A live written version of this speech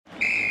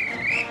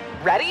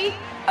Ready?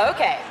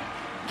 Okay.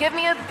 Give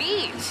me a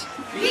beach.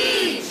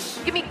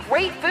 Beach! Give me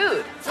great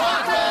food.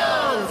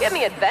 Tacos! Give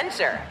me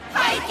adventure.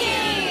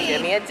 Hiking!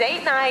 Give me a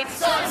date night.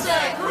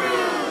 Sunset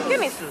cruise! Give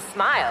me some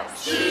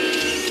smiles.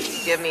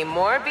 Cheese! Give me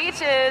more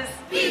beaches.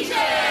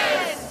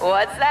 Beaches!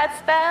 What's that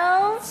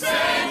spell?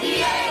 San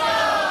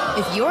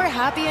Diego! If you're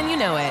happy and you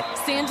know it,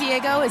 San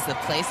Diego is the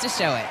place to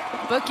show it.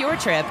 Book your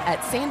trip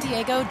at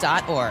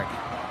sandiego.org.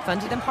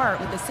 Funded in part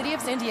with the City of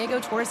San Diego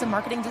Tourism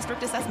Marketing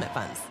District Assessment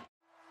Funds.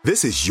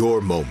 This is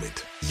your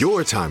moment,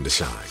 your time to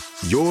shine,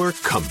 your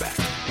comeback.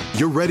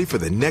 You're ready for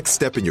the next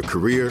step in your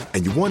career,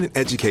 and you want an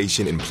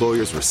education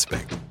employers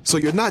respect. So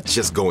you're not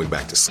just going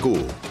back to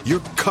school,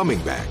 you're coming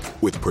back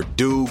with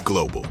Purdue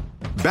Global.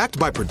 Backed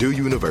by Purdue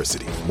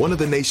University, one of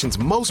the nation's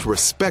most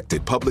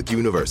respected public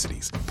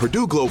universities,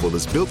 Purdue Global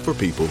is built for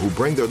people who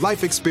bring their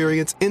life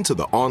experience into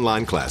the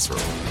online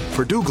classroom.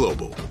 Purdue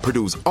Global,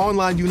 Purdue's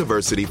online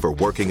university for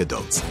working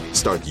adults.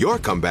 Start your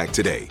comeback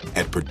today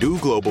at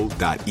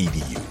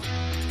purdueglobal.edu.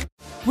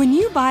 When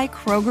you buy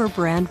Kroger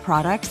brand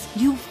products,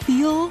 you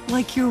feel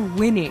like you're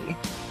winning.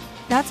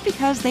 That's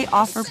because they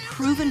offer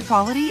proven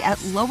quality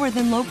at lower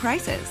than low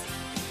prices.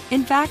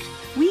 In fact,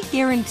 we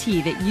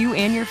guarantee that you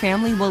and your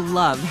family will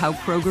love how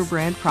Kroger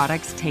brand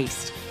products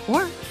taste,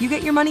 or you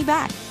get your money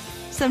back.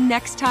 So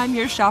next time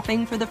you're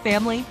shopping for the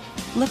family,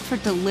 look for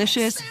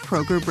delicious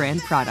Kroger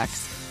brand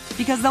products,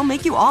 because they'll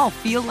make you all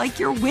feel like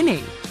you're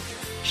winning.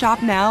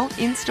 Shop now,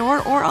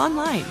 in-store, or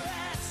online.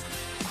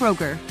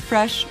 Kroger,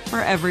 fresh for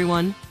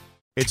everyone.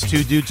 It's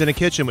Two Dudes in a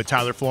Kitchen with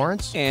Tyler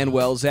Florence and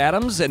Wells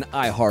Adams, an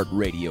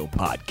iHeartRadio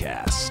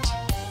podcast.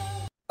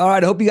 All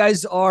right, I hope you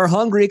guys are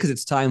hungry because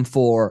it's time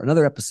for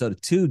another episode of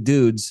Two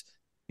Dudes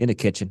in a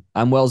Kitchen.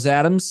 I'm Wells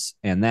Adams,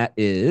 and that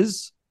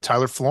is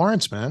Tyler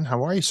Florence, man.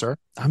 How are you, sir?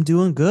 I'm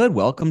doing good.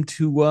 Welcome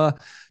to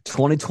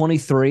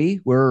 2023.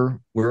 We're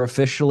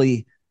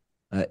officially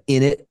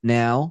in it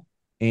now,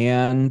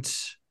 and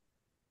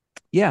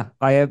yeah,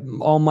 I have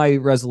all my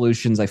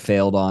resolutions I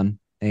failed on,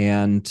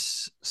 and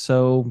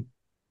so.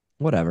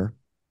 Whatever.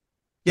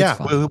 Yeah,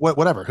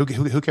 whatever.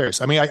 Who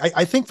cares? I mean,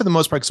 I think for the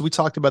most part, because we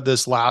talked about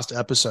this last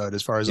episode,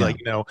 as far as like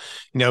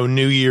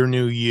new year,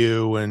 new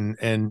you, and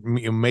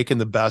making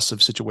the best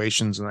of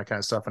situations and that kind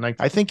of stuff. And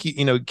I think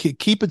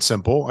keep it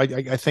simple.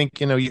 I think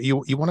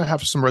you want to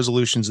have some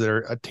resolutions that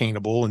are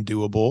attainable and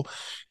doable.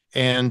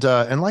 And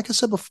like I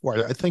said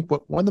before, I think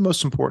one of the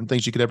most important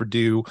things you could ever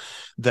do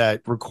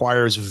that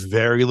requires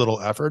very little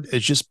effort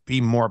is just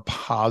be more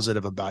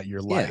positive about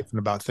your life and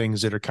about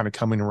things that are kind of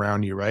coming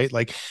around you, right?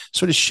 Like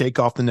sort of shake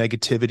off the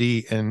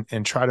negativity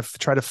and try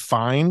to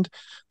find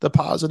the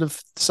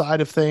positive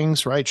side of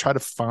things, right? Try to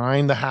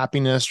find the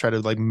happiness, try to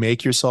like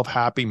make yourself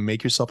happy,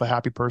 make yourself a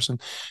happy person,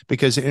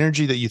 because the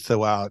energy that you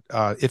throw out,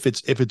 if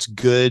it's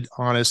good,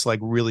 honest, like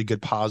really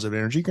good, positive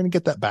energy, you're going to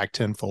get that back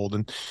tenfold,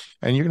 and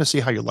you're going to see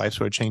how your life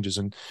sort of changes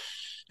in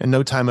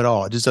no time at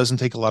all. It just doesn't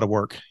take a lot of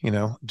work,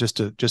 just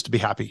to be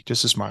happy,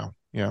 just to smile.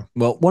 Yeah.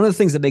 Well, one of the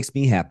things that makes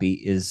me happy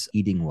is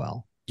eating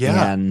well.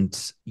 Yeah.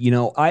 And,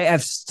 I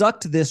have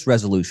stuck to this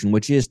resolution,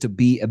 which is to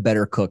be a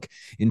better cook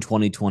in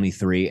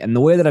 2023. And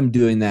the way that I'm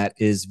doing that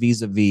is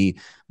vis-a-vis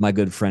my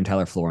good friend,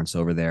 Tyler Florence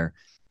over there.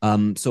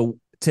 So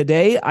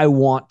today I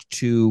want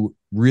to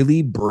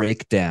really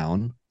break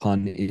down,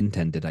 pun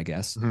intended, I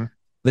guess,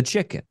 the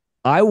chicken.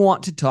 I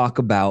want to talk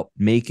about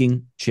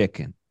making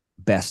chicken,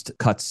 best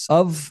cuts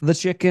of the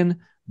chicken,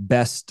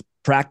 best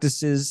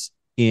practices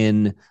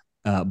in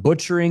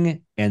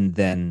butchering and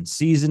then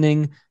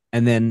seasoning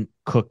and then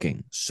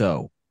cooking.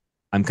 So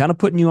I'm kind of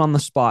putting you on the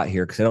spot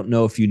here because I don't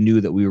know if you knew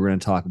that we were going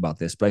to talk about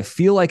this, but I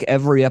feel like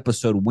every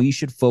episode we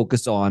should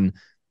focus on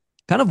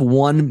kind of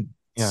one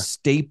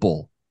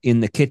staple in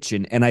the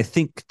kitchen. And I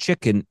think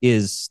chicken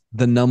is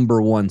the number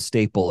one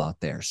staple out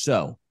there.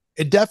 So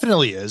it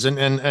definitely is. And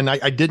I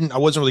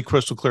wasn't really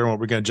crystal clear on what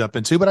we're going to jump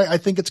into, but I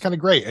think it's kind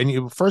of great.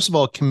 And first of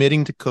all,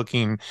 committing to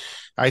cooking,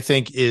 I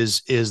think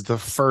is the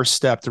first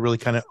step to really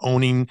kind of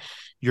owning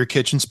your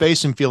kitchen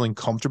space and feeling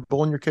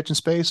comfortable in your kitchen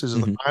space is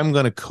like, I'm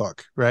going to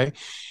cook. Right.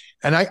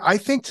 And I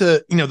think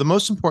the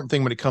most important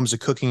thing when it comes to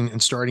cooking and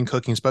starting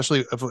cooking,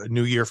 especially of a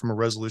new year from a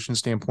resolution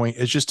standpoint,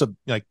 is just to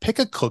like pick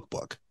a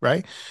cookbook,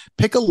 right?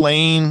 Pick a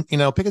lane,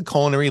 pick a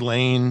culinary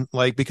lane,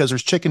 like, because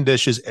there's chicken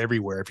dishes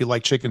everywhere. If you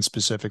like chicken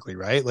specifically,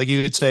 right? Like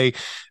you could say,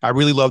 I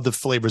really love the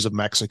flavors of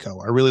Mexico.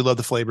 I really love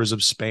the flavors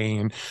of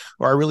Spain,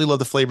 or I really love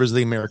the flavors of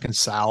the American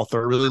South,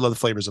 or I really love the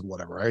flavors of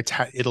whatever, right?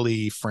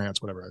 Italy,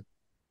 France, whatever.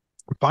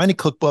 Find a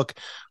cookbook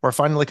or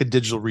find like a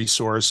digital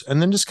resource,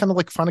 and then just kind of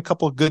like find a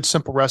couple of good,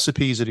 simple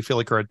recipes that you feel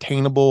like are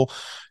attainable.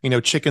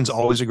 Chicken's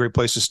always a great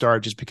place to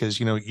start just because,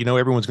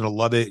 everyone's going to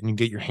love it and you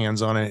get your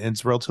hands on it and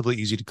it's relatively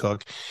easy to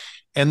cook.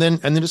 And then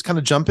just kind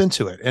of jump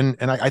into it. And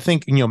I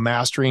think,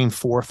 mastering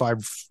 4 or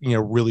 5,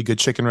 really good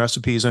chicken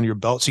recipes under your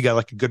belt. So you got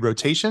like a good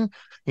rotation.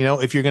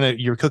 If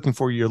you're cooking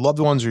for your loved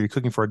ones or you're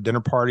cooking for a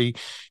dinner party,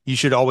 you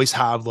should always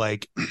have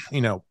like,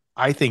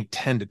 I think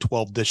 10 to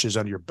 12 dishes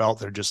under your belt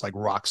that are just like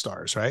rock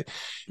stars, right?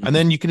 And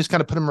then you can just kind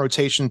of put them in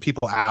rotation.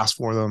 People ask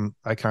for them,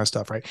 that kind of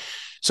stuff, right?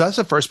 So that's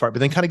the first part. But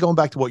then kind of going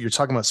back to what you're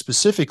talking about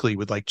specifically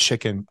with like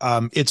chicken,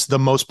 it's the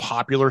most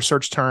popular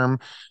search term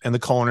in the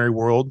culinary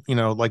world,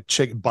 like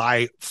chicken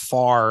by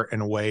far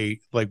and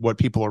away, like what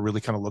people are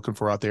really kind of looking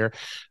for out there.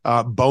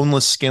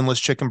 Boneless, skinless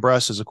chicken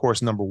breast is of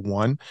course number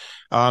one,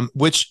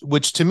 which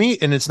to me,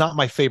 and it's not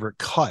my favorite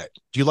cut.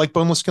 Do you like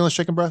boneless, skinless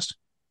chicken breast?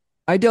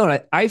 I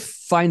don't. I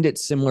find it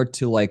similar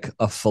to like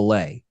a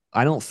fillet.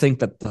 I don't think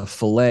that the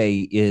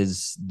fillet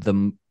is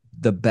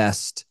the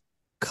best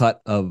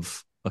cut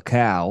of a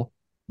cow,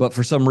 but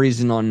for some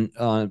reason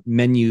on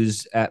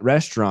menus at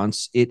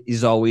restaurants, it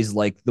is always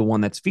like the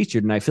one that's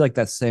featured. And I feel like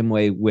that's the same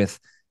way with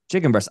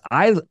chicken breast.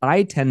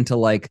 I tend to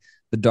like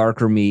the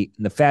darker meat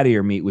and the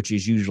fattier meat, which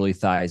is usually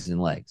thighs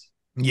and legs.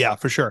 Yeah,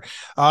 for sure.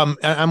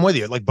 I'm with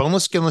you. Like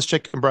boneless, skinless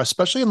chicken breast,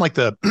 especially in like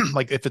the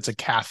like if it's a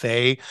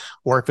cafe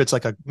or if it's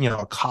like a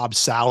Cobb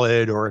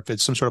salad or if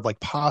it's some sort of like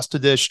pasta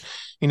dish,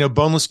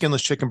 boneless,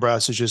 skinless chicken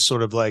breast is just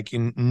sort of like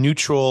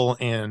neutral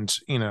and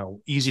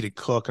easy to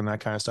cook and that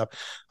kind of stuff.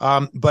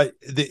 But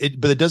it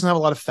doesn't have a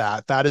lot of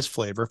fat. Fat is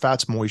flavor.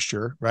 Fat's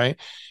moisture, right?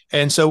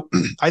 And so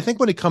I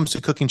think when it comes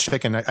to cooking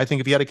chicken, I think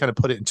if you had to kind of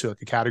put it into a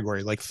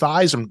category, like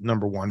thighs are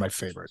number one, my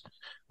favorite.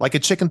 Like a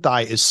chicken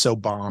thigh is so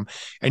bomb.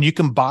 And you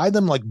can buy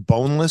them like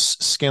boneless,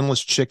 skinless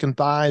chicken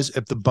thighs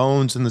if the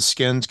bones and the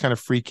skins kind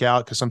of freak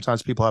out, because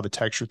sometimes people have a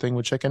texture thing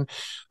with chicken.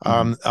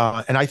 And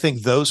I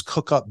think those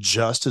cook up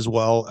just as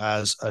well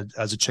as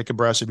a chicken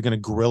breast. If you're going to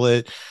grill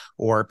it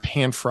or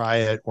pan fry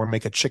it or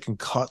make a chicken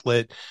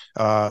cutlet,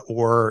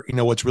 or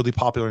what's really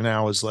popular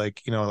now is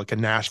like a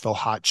Nashville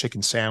hot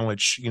chicken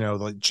sandwich.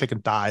 Like chicken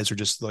thighs are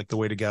just like the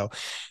way to go.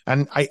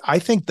 And I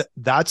think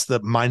that's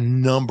my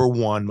number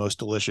one most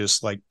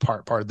delicious like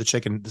part of the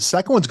chicken. The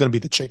second one's going to be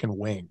the chicken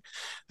wing.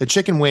 The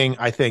chicken wing,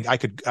 I think I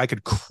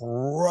could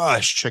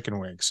crush chicken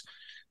wings.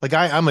 Like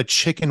I'm a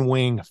chicken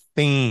wing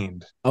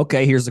fiend.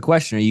 Okay, here's the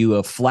question: are you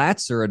a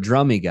flats or a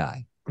drummy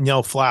guy?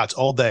 Flats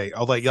all day.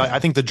 Yeah, I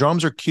think the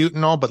drums are cute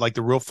and all, but like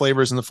the real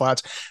flavors in the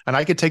flats. And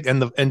I could take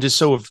and just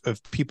so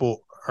if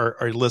people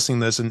are listening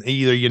to this and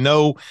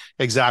either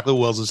exactly what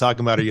Wells is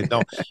talking about or you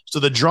don't. So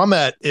the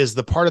drumette is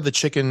the part of the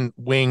chicken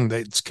wing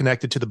that's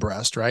connected to the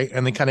breast, right?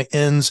 And it kind of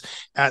ends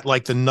at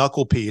like the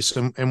knuckle piece.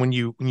 And when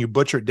you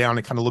butcher it down,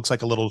 it kind of looks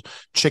like a little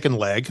chicken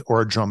leg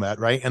or a drumette,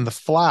 right? And the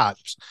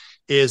flaps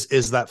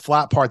is that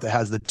flat part that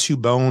has the two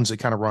bones that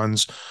kind of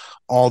runs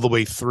all the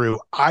way through.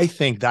 I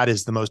think that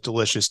is the most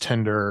delicious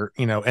tender,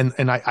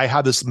 and I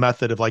have this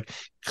method of like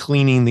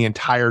cleaning the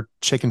entire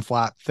chicken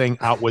flat thing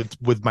out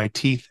with my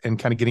teeth and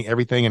kind of getting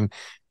everything and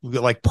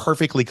like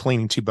perfectly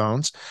cleaning two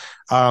bones.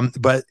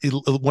 But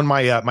when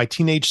my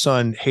teenage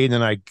son Hayden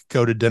and I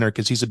go to dinner,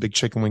 because he's a big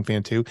chicken wing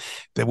fan too,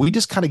 that we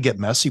just kind of get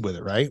messy with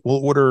it, right?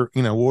 We'll order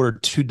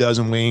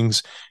 24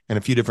 wings and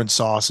a few different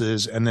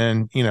sauces, and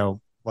then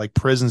like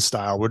prison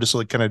style, we're just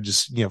like kind of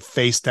just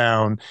face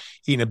down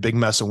eating a big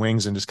mess of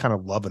wings and just kind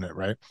of loving it,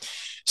 right?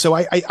 So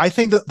I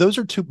think that those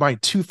are my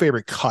two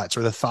favorite cuts,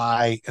 or the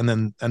thigh and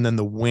then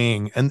the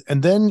wing, and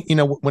then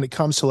when it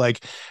comes to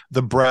like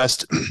the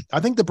breast,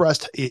 I think the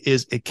breast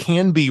it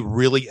can be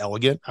really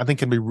elegant. I think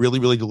it can be really,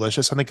 really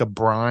delicious. I think a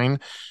brine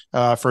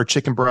for a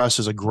chicken breast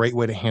is a great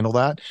way to handle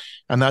that,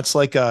 and that's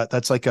like a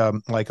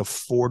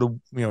 4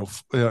 to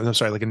I'm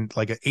sorry, like an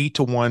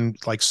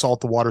 8-to-1 like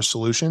salt to water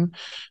solution.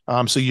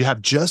 So you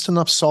have just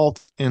enough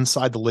salt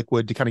inside the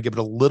liquid to kind of give it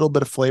a little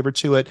bit of flavor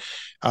to it,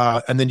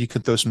 and then you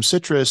can throw some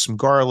citrus, some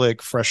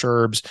garlic, fresh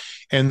herbs,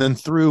 and then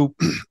through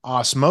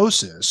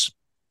osmosis,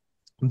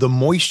 the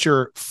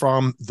moisture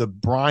from the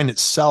brine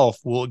itself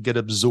will get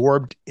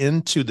absorbed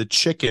into the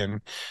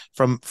chicken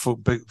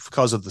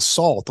because of the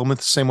salt. Almost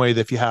the same way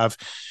that if you have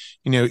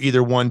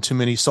either one too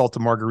many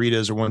salted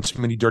margaritas or one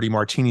too many dirty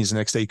martinis, the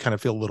next day you kind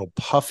of feel a little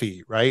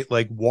puffy, right?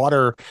 Like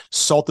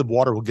salted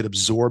water will get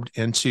absorbed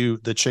into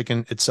the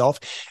chicken itself.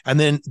 And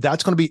then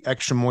that's going to be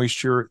extra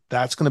moisture.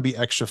 That's going to be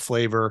extra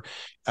flavor,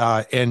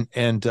 and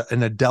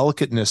a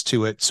delicateness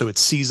to it. So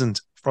it's seasoned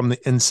from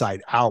the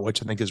inside out,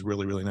 which I think is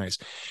really, really nice.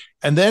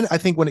 And then I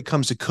think when it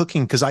comes to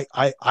cooking, because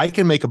I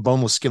can make a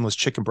boneless, skinless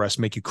chicken breast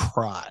make you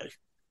cry.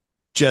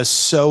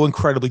 Just so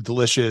incredibly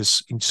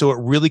delicious. And so it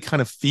really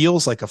kind of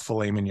feels like a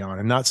filet mignon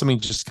and not something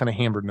just kind of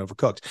hammered and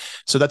overcooked.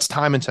 So that's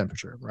time and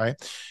temperature, right?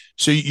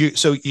 So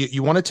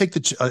you want to take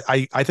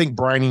I think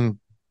brining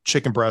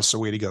chicken breasts are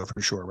the way to go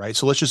for sure, right?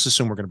 So let's just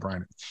assume we're going to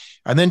brine it.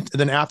 And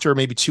then after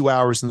maybe 2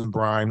 hours in the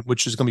brine,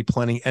 which is going to be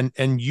plenty,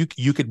 and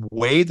you could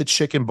weigh the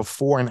chicken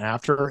before and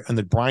after, and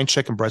the brine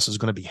chicken breast is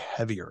going to be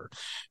heavier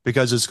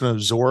because it's going to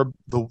absorb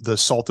the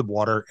salted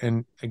water.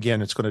 And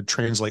again, it's going to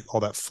translate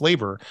all that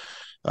flavor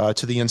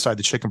to the inside of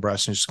the chicken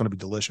breast, and it's just going to be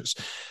delicious.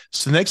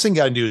 So the next thing you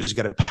got to do is you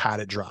got to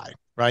pat it dry,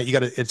 right?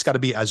 It's got to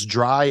be as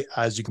dry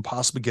as you can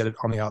possibly get it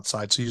on the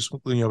outside. So you just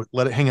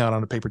let it hang out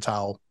on a paper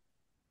towel.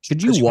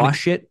 Should you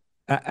wash it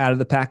out of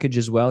the package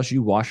as well? Should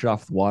you wash it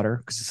off with water?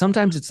 Because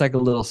sometimes it's like a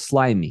little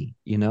slimy,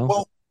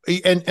 Well,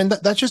 and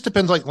that just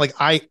depends. Like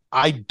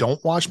I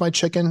don't wash my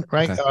chicken,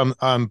 right?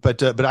 Okay.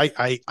 But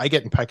I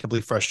get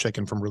impeccably fresh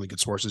chicken from really good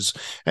sources,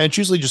 and it's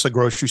usually just a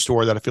grocery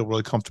store that I feel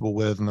really comfortable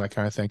with and that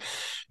kind of thing.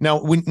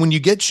 Now, when you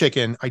get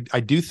chicken, I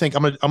do think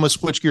I'm gonna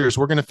switch gears.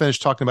 We're gonna finish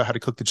talking about how to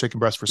cook the chicken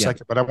breast for a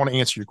second, but I want to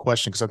answer your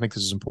question because I think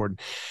this is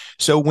important.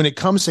 So when it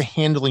comes to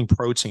handling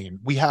protein,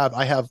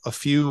 I have a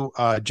few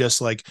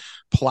just like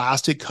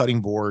plastic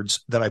cutting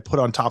boards that I put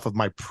on top of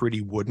my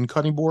pretty wooden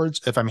cutting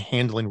boards if I'm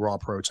handling raw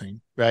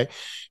protein, right?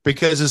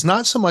 Because it's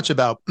not so much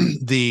about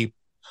the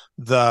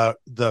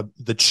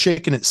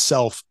chicken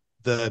itself,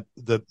 the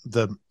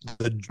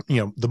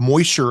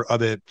moisture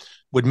of it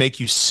would make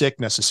you sick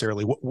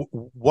necessarily.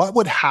 What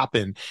would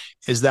happen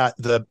is that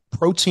the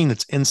protein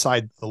that's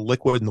inside the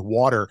liquid and the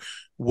water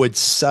would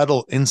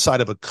settle inside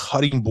of a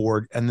cutting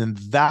board, and then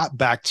that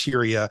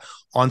bacteria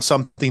on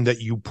something that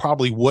you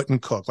probably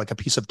wouldn't cook, like a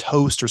piece of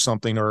toast or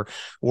something, or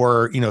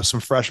some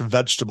fresh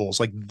vegetables,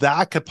 like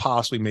that could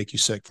possibly make you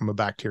sick from a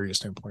bacteria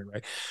standpoint,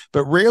 right?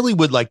 But rarely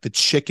would like the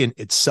chicken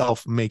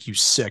itself make you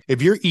sick.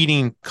 If you're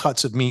eating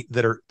cuts of meat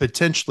that are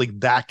potentially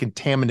that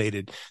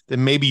contaminated,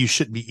 then maybe you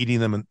shouldn't be eating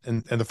them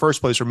in the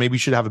first place, or maybe you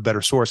should have a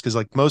better source, because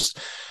like most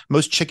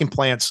chicken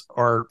plants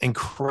are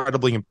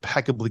incredibly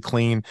impeccably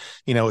clean.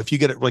 If you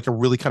get like a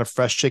really kind of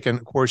fresh chicken,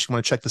 of course you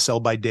want to check the sell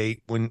by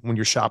date when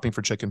you're shopping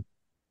for chicken.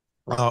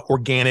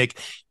 Organic,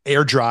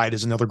 air dried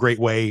is another great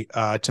way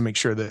to make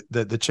sure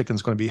that the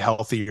chicken's going to be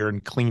healthier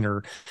and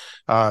cleaner.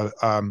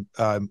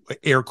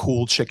 Air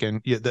cooled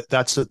chicken,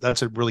 that's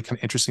a really kind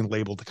of interesting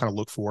label to kind of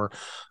look for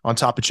on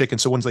top of chicken.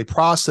 So once they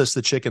process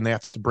the chicken, they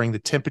have to bring the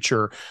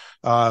temperature,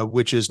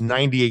 which is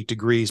 98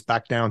 degrees,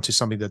 back down to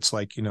something that's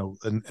like in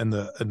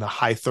the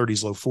high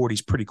 30s, low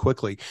 40s pretty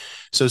quickly.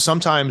 So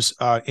sometimes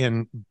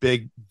in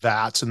big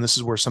vats, and this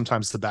is where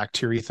sometimes the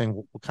bacteria thing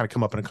will kind of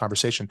come up in a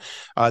conversation,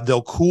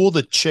 they'll cool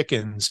the chickens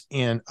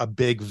in a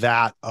big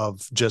vat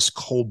of just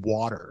cold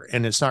water,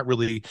 and it's not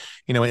really,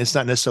 it's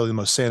not necessarily the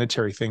most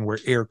sanitary thing, where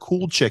air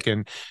cooled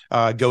chicken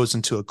goes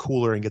into a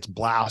cooler and gets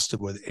blasted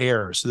with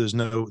air, so there's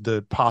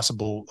the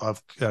possible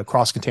of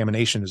cross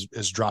contamination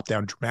is dropped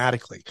down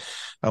dramatically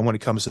when it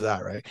comes to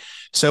that, right?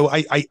 So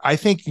I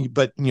think,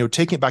 but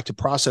taking it back to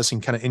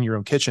processing kind of in your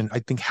own kitchen, I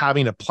think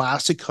having a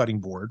plastic cutting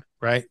board,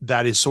 right,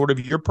 that is sort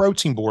of your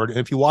protein board. And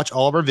if you watch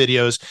all of our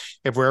videos,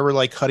 if we're ever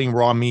like cutting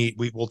raw meat,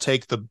 we will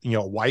take the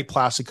white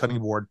plastic cutting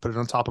board, put it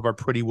on top of our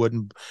pretty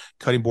wooden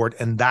cutting board,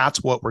 and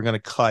that's what we're going to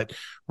cut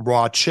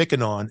raw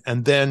chicken on.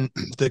 And then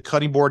the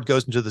cutting board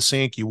goes into the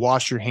sink. You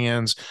wash your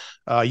hands.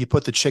 You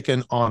put the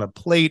chicken on a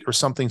plate or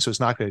something so it's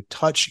not going to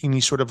touch any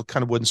sort of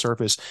kind of wooden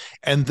surface,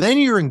 and then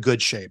you're in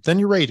good shape. Then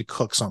you're ready to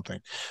cook something.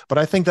 But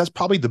I think that's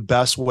probably the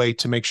best way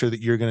to make sure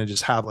that you're going to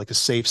just have like a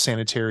safe,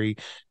 sanitary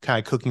kind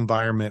of cooking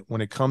environment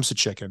when it comes to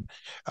chicken.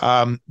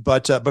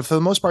 But for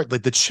the most part,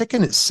 like the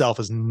chicken itself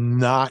is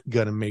not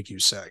going to make you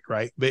sick,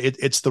 right? But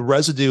it's the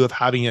residue of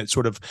having it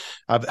sort of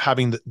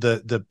having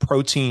the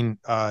protein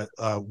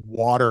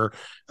water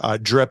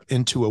drip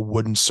into a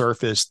wooden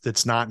surface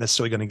that's not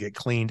necessarily going to get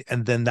cleaned,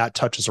 and then that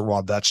touches a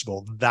raw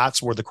vegetable.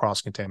 That's where the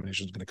cross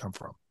contamination is going to come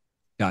from.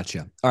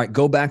 Gotcha. All right,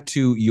 go back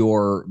to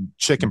your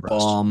chicken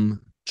breast.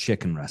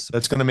 Chicken recipe.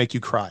 That's going to make you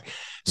cry.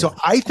 So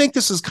I think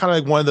this is kind of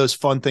like one of those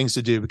fun things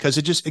to do, because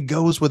it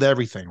goes with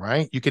everything,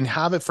 right? You can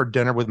have it for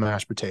dinner with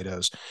mashed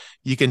potatoes.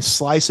 You can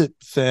slice it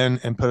thin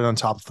and put it on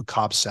top of a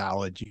Cobb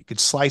salad. You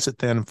could slice it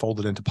thin and fold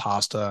it into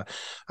pasta.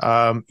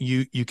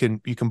 You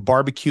can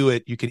barbecue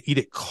it. You can eat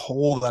it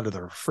cold out of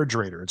the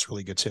refrigerator. It's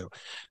really good too.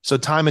 So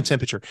time and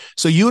temperature.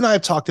 So you and I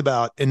have talked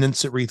about an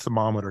instant read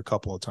thermometer a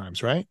couple of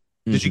times, right?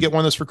 Mm-hmm. Did you get one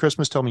of those for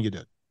Christmas? Tell me you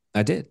did.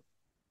 I did.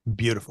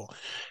 Beautiful.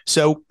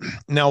 So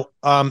now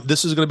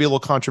this is going to be a little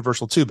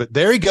controversial too, but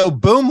there you go.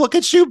 Boom. Look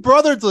at you,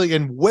 brotherly,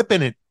 and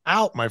whipping it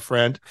out, my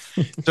friend.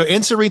 So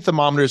instant read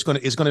thermometer is going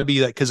to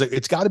be that, because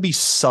it's got to be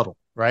subtle,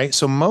 right?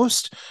 So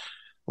most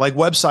like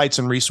websites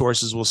and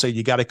resources will say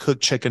you got to cook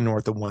chicken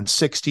north of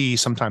 160,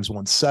 sometimes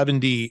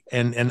 170.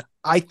 And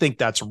I think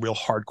that's a real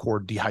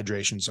hardcore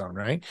dehydration zone,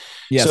 right?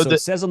 Yeah. So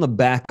it says on the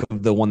back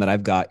of the one that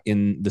I've got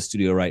in the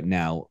studio right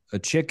now, a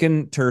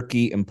chicken,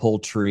 turkey, and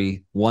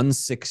poultry,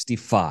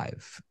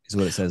 165 is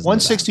what it says.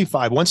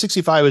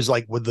 165 is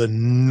like with the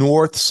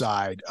north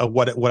side of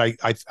what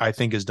I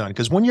think is done.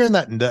 Because when you're in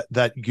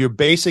that you're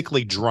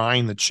basically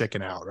drying the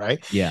chicken out,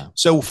 right? Yeah.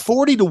 So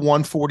 40 to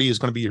 140 is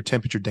going to be your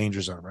temperature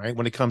danger zone, right?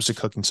 When it comes to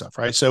cooking stuff,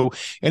 right? So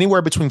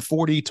anywhere between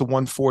 40 to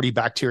 140,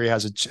 bacteria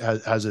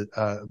has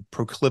a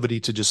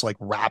proclivity to just like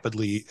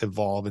rapidly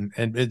evolve,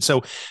 and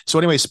so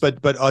anyways,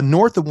 but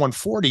north of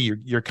 140,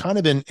 you're kind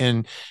of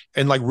in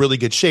like really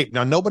good shape.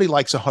 Now nobody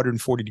likes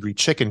 140-degree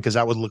chicken, because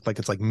that would look like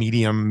it's like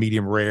medium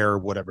rare,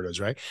 whatever it is,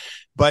 right?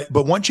 But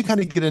once you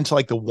kind of get into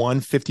like the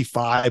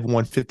 155,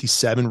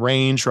 157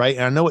 range, right?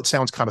 And I know it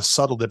sounds kind of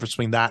subtle difference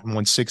between that and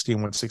 160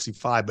 and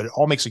 165, but it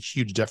all makes a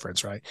huge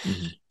difference, right?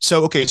 Mm-hmm.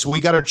 So, okay, so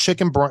we got our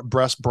chicken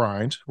breast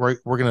brined. We're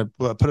going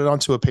to put it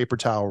onto a paper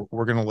towel.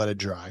 We're going to let it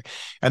dry.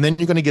 And then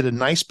you're going to get a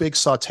nice big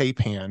saute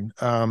pan,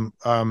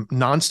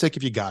 nonstick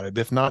if you got it.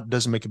 But if not, it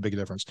doesn't make a big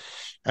difference.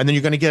 And then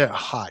you're going to get it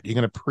hot. You're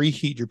going to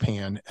preheat your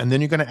pan. And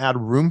then you're going to add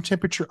room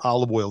temperature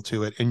olive oil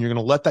to it. And you're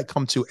going to let that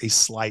come to a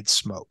slight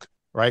smoke.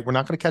 Right. We're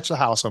not going to catch the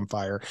house on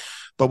fire,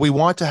 but we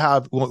want to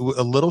have a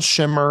little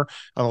shimmer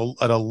and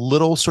a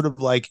little sort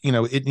of like,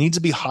 it needs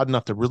to be hot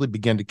enough to really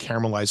begin to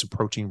caramelize the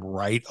protein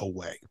right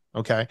away.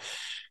 Okay.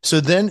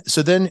 So then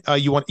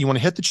you want to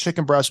hit the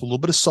chicken breast with a little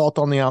bit of salt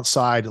on the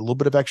outside, a little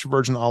bit of extra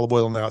virgin olive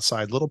oil on the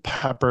outside, a little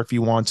pepper if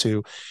you want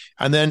to.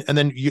 And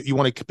then you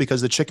want to,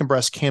 because the chicken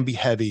breast can be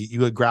heavy, you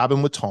would grab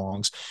them with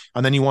tongs,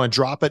 and then you want to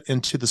drop it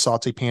into the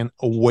saute pan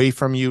away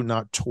from you,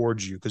 not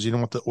towards you, because you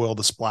don't want the oil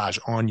to splash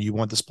on you. You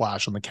want the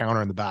splash on the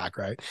counter in the back,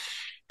 right?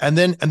 And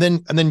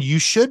then you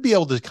should be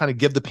able to kind of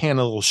give the pan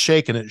a little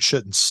shake, and it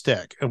shouldn't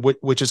stick,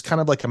 which is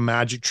kind of like a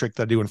magic trick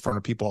that I do in front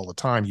of people all the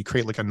time. You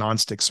create like a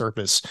nonstick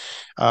surface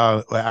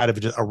out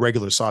of a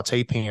regular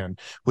saute pan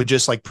with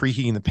just like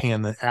preheating the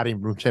pan, then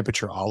adding room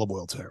temperature olive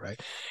oil to it,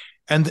 right?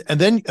 And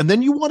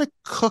then you want to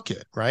cook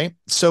it, right?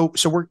 So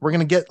we're going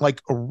to get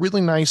like a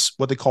really nice,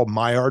 what they call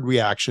Maillard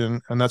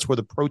reaction, and that's where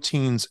the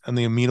proteins and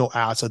the amino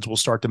acids will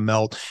start to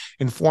melt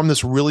and form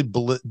this really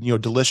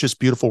delicious,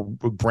 beautiful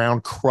brown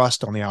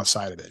crust on the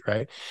outside of it,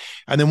 right?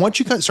 And then once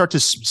you kind of start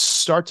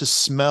to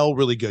smell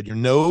really good, your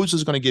nose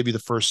is going to give you the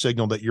first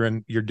signal that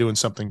you're doing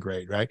something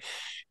great, right?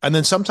 And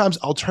then sometimes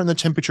I'll turn the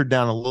temperature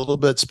down a little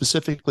bit,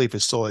 specifically if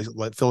it's still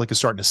feel like it's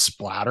starting to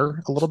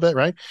splatter a little bit,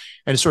 right?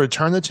 And sort of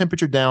turn the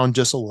temperature down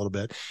just a little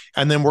bit.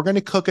 And then we're going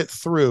to cook it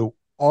through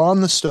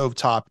on the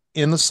stovetop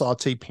in the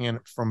saute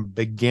pan from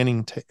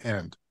beginning to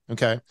end.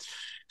 Okay.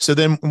 So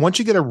then once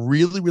you get a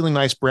really, really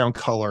nice brown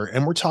color,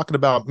 and we're talking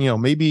about,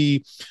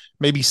 maybe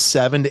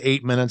 7 to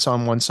 8 minutes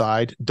on one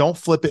side, don't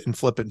flip it and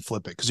flip it and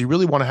flip it, because you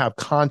really want to have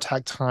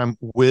contact time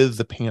with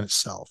the pan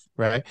itself,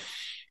 right?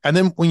 And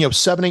then when you have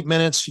 7, 8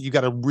 minutes, you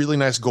got a really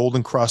nice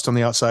golden crust on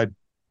the outside.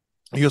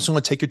 You also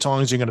want to take your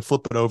tongs, you're going to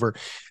flip it over,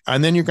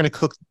 and then you're going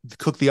to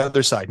cook the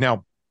other side.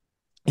 Now,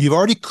 you've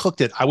already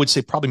cooked it, I would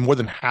say probably more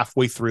than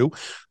halfway through.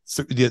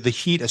 The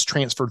heat has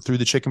transferred through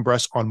the chicken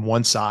breast on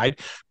one side.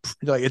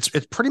 It's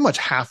pretty much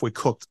halfway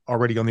cooked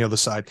already on the other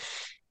side.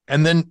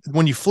 And then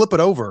when you flip it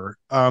over,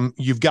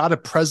 you've got a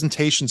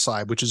presentation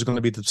side, which is going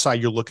to be the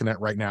side you're looking at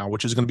right now,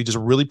 which is going to be just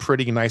really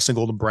pretty and nice and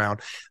golden brown.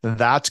 And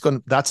that's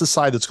the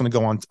side that's going to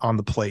go on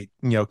the plate,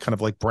 kind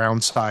of like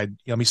brown side,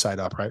 yummy side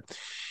up, right?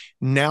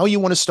 Now you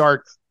want to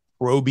start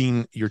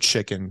probing your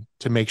chicken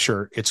to make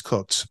sure it's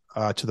cooked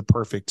to the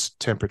perfect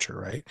temperature,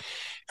 right?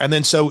 And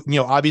then so,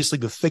 obviously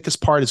the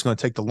thickest part is going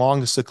to take the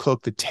longest to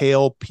cook. The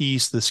tail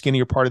piece, the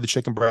skinnier part of the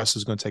chicken breast,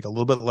 is going to take a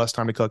little bit less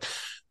time to cook.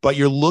 But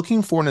you're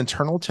looking for an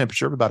internal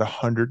temperature of about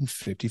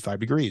 155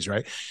 degrees,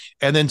 right?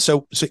 And then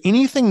so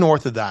anything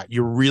north of that,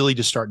 you're really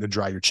just starting to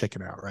dry your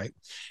chicken out, right?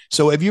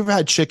 So have you ever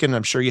had chicken?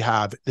 I'm sure you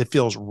have. It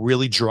feels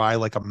really dry,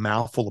 like a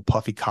mouthful of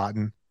puffy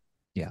cotton.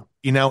 Yeah.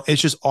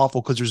 It's just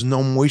awful because there's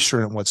no moisture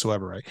in it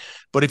whatsoever, right?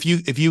 But if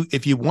you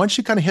once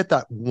you kind of hit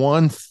that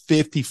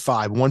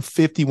 155,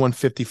 150,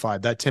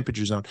 155, that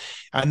temperature zone,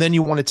 and then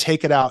you want to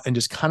take it out and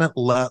just kind of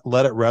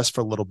let it rest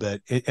for a little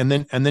bit, and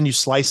then you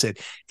slice it,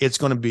 it's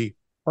going to be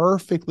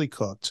perfectly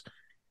cooked.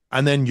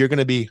 And then you're going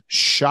to be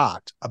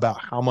shocked about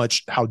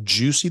how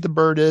juicy the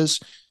bird is,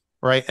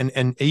 right?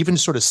 And even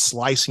sort of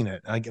slicing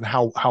it, and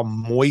how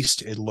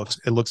moist it looks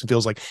and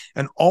feels like.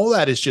 And all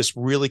that is just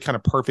really kind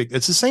of perfect.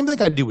 It's the same thing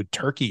I do with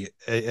turkey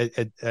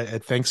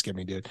at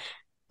Thanksgiving, dude.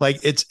 Like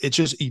it's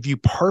just, if you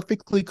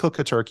perfectly cook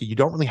a turkey, you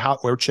don't really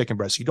or chicken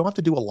breast, you don't have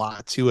to do a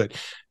lot to it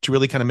to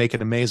really kind of make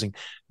it amazing.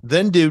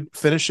 Then, dude,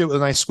 finish it with a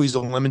nice squeeze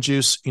of lemon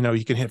juice.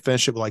 You can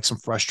finish it with like some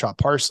fresh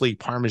chopped parsley,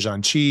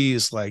 Parmesan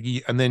cheese,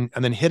 and then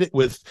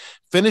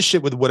finish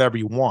it with whatever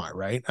you want,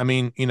 right? I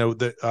mean,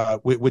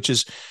 which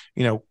is,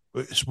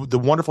 the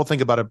wonderful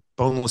thing about a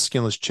boneless,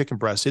 skinless chicken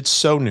breast, it's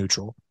so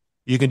neutral.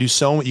 You can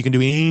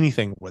do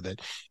anything with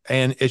it.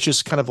 And it's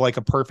just kind of like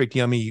a perfect,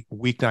 yummy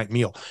weeknight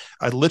meal.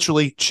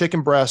 Literally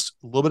chicken breast,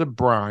 a little bit of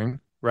brine,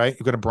 right?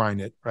 You're going to brine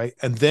it, right?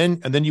 And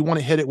then you want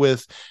to hit it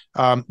with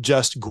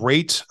just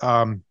great,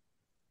 time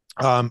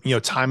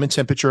and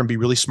temperature, and be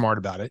really smart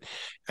about it.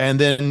 And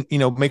then,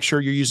 make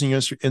sure you're using your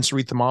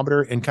in-cere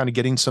thermometer and kind of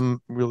getting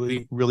some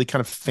really, really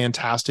kind of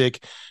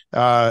fantastic,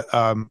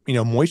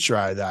 moisture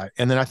out of that.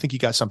 And then I think you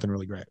got something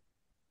really great.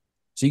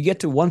 So you get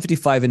to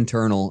 155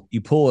 internal,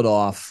 you pull it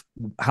off.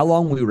 How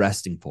long were you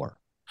resting for?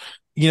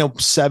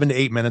 7 to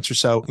 8 minutes or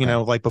so, okay.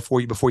 Like before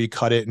you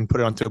cut it and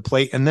put it onto a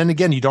plate. And then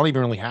again, you don't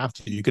even really have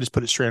to. You could just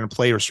put it straight on a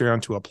plate or straight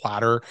onto a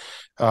platter,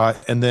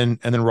 and then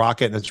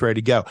rock it, and it's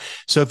ready to go.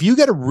 So if you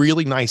get a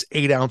really nice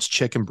 8-ounce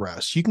chicken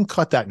breast, you can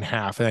cut that in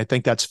half. And I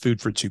think that's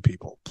food for 2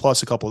 people,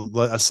 plus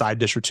a side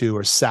dish or 2,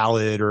 or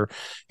salad, or,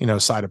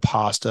 side of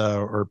pasta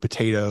or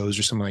potatoes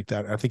or something like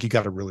that. I think you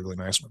got a really, really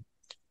nice one.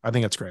 I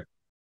think that's great.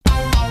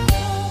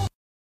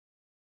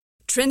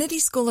 Trinity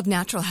School of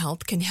Natural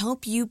Health can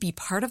help you be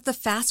part of the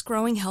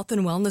fast-growing health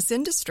and wellness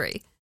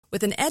industry.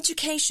 With an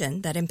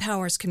education that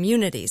empowers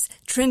communities,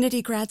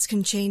 Trinity grads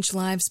can change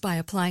lives by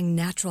applying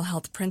natural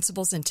health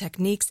principles and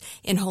techniques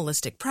in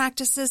holistic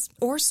practices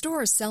or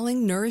stores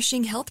selling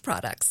nourishing health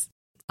products.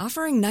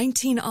 Offering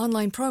 19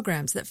 online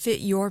programs that fit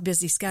your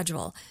busy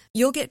schedule,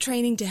 you'll get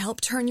training to help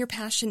turn your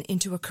passion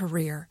into a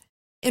career.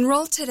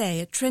 Enroll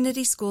today at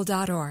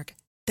trinityschool.org.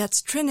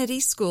 That's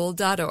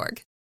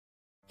trinityschool.org.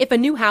 If a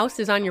new house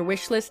is on your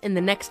wish list in the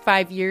next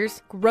 5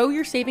 years, grow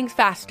your savings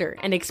faster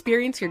and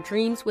experience your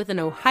dreams with an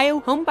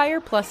Ohio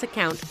Homebuyer Plus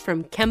account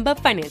from Kemba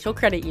Financial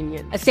Credit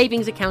Union. A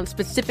savings account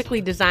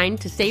specifically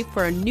designed to save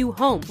for a new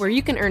home where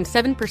you can earn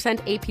 7%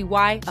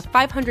 APY,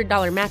 a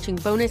 $500 matching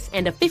bonus,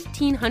 and a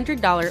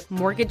 $1,500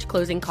 mortgage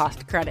closing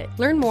cost credit.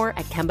 Learn more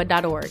at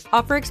Kemba.org.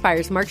 Offer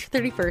expires March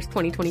 31st,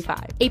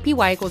 2025.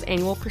 APY equals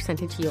annual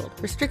percentage yield.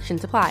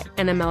 Restrictions apply.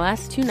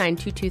 NMLS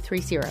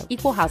 292230.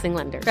 Equal housing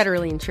lender.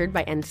 Federally insured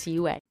by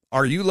NCUA.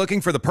 Are you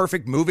looking for the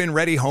perfect move-in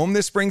ready home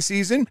this spring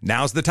season?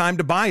 Now's the time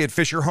to buy at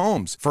Fisher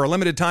Homes. For a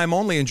limited time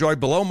only, enjoy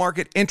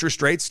below-market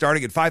interest rates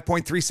starting at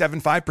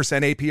 5.375%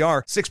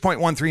 APR,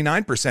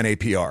 6.139%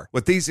 APR.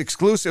 With these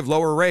exclusive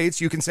lower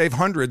rates, you can save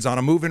hundreds on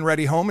a move-in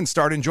ready home and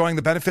start enjoying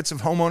the benefits of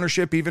home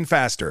ownership even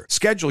faster.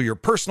 Schedule your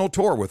personal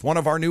tour with one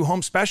of our new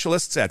home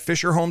specialists at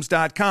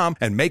FisherHomes.com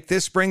and make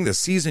this spring the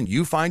season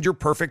you find your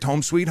perfect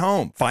home sweet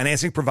home.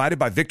 Financing provided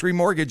by Victory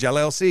Mortgage,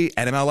 LLC,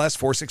 NMLS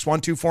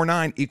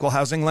 461249, Equal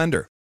Housing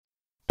Lender.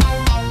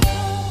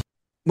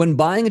 When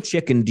buying a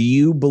chicken, do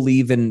you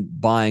believe in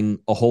buying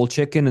a whole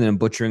chicken and then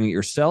butchering it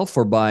yourself,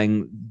 or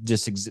buying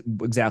just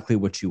exactly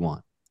what you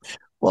want?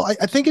 Well,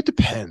 I think it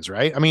depends,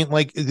 right? I mean,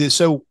 like,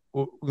 so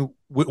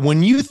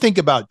when you think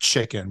about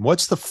chicken,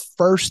 what's the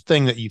first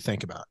thing that you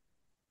think about?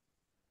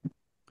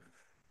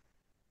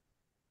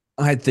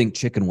 I think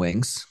chicken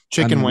wings.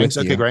 Chicken wings.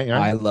 Okay, great.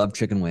 Yeah. I love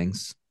chicken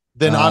wings.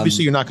 Then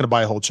obviously you're not going to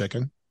buy a whole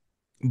chicken.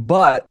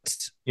 But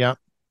yeah,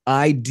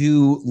 I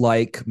do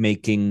like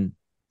making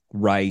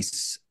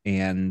rice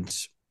and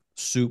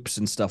soups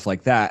and stuff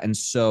like that. And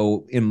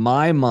so in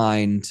my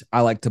mind,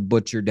 I like to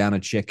butcher down a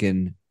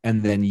chicken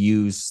and then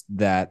use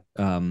that,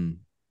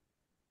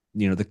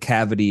 the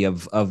cavity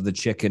of the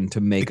chicken to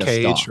make the a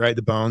cage, stock. right?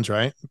 The bones,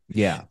 right?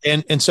 Yeah.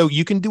 And so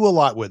you can do a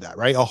lot with that,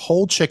 right? A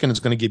whole chicken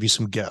is going to give you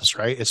some gifts,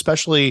 right?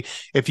 Especially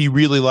if you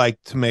really like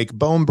to make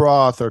bone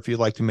broth or if you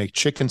like to make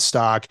chicken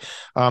stock.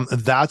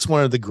 That's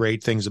one of the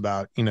great things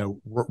about,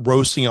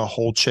 roasting a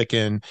whole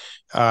chicken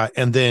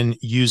and then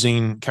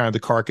using kind of the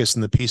carcass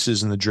and the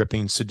pieces and the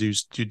drippings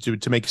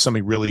to make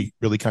something really,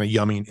 really kind of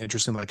yummy and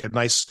interesting, like a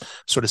nice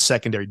sort of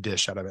secondary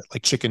dish out of it,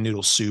 like chicken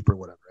noodle soup or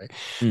whatever, right?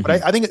 Mm-hmm.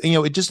 But I think,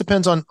 it just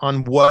depends on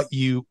what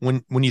you,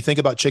 when you think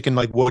about chicken,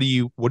 like what do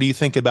you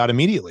think about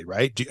immediately,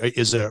 right?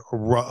 Is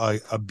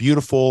a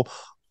beautiful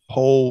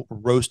whole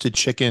roasted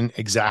chicken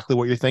exactly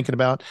what you're thinking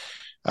about?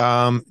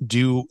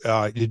 Do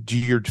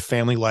your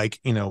family like,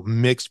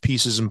 mixed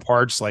pieces and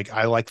parts? Like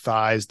I like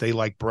thighs, they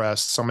like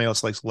breasts, somebody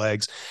else likes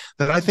legs.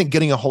 Then I think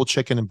getting a whole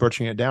chicken and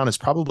butchering it down is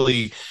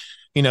probably,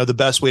 the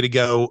best way to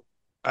go.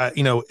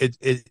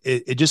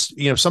 It just,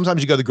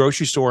 sometimes you go to the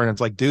grocery store and it's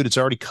like, dude, it's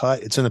already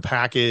cut. It's in the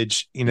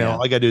package,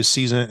 all I gotta do is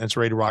season it and it's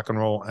ready to rock and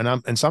roll.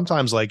 And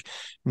sometimes like,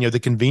 the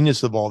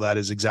convenience of all that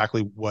is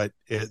exactly what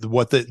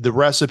the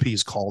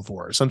recipes call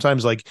for.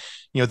 Sometimes like,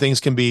 things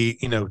can be,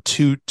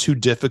 too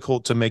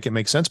difficult to make it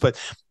make sense. But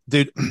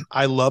dude,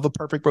 I love a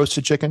perfect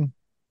roasted chicken,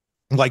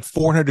 like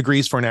 400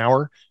 degrees for an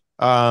hour.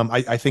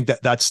 I think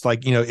that's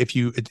like,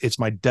 it's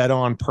my dead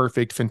on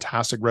perfect,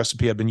 fantastic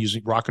recipe I've been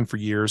rocking for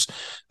years.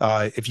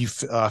 If you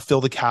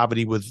fill the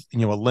cavity with, a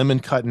lemon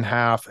cut in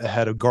half, a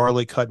head of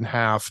garlic cut in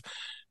half,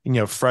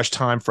 fresh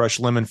thyme, fresh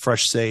lemon,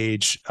 fresh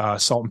sage,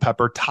 salt and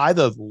pepper, tie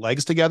the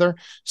legs together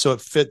so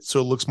it fits,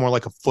 so it looks more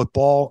like a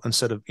football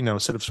instead of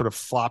sort of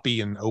floppy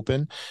and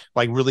open,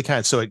 like really kind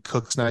of, so it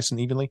cooks nice and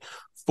evenly.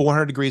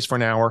 400 degrees for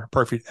an hour,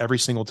 perfect every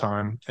single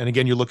time. And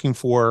again, you're looking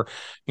for,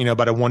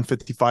 about a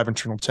 155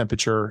 internal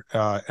temperature.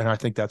 And I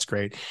think that's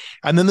great.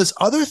 And then this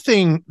other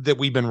thing that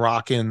we've been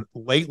rocking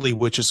lately,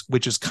 which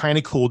is kind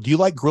of cool. Do you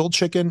like grilled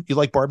chicken? You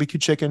like barbecue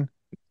chicken?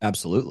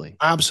 Absolutely.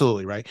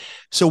 Absolutely. Right.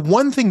 So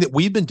one thing that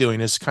we've been doing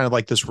is kind of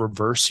like this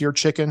reverse sear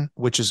chicken,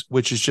 which is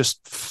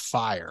just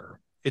fire.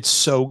 It's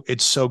so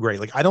great.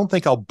 Like, I don't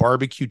think I'll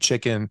barbecue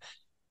chicken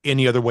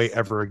any other way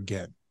ever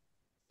again.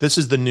 This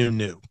is the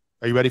new.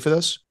 Are you ready for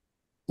this?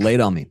 Lay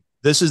it on me.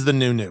 This is the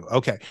new.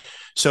 Okay.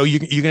 So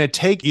you're going to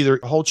take either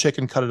a whole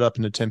chicken, cut it up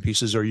into 10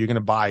 pieces, or you're going to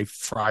buy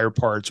fryer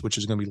parts, which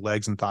is going to be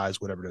legs and thighs,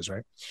 whatever it is,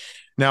 right?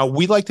 Now,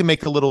 we like to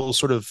make a little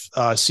sort of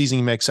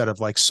seasoning mix out of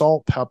like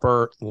salt,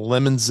 pepper,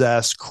 lemon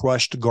zest,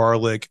 crushed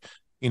garlic,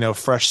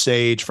 fresh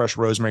sage, fresh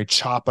rosemary,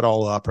 chop it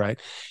all up, right?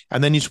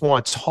 And then you just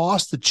want to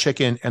toss the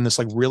chicken and this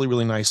like really,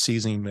 really nice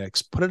seasoning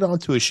mix, put it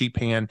onto a sheet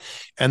pan,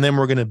 and then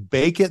we're going to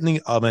bake it in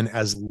the oven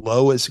as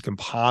low as it can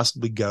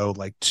possibly go,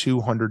 like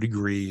 200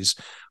 degrees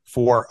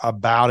for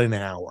about an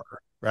hour,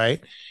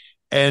 right?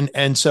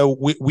 And so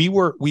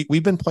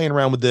we've been playing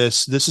around with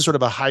this. This is sort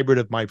of a hybrid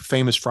of my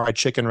famous fried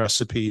chicken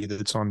recipe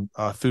that's on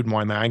Food and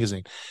Wine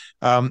magazine,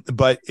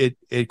 but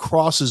it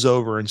crosses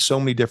over in so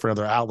many different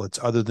other outlets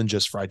other than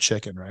just fried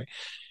chicken, right?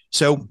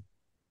 So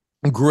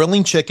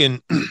grilling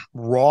chicken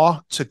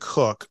raw to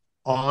cook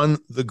on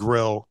the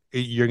grill,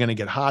 you're going to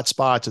get hot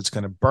spots. It's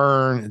going to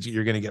burn.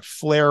 You're going to get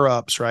flare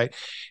ups, right?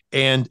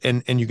 And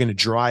you're going to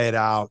dry it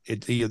out.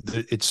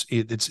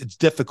 It's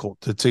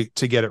difficult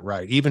to get it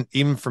right,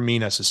 even for me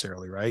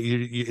necessarily, right?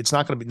 It's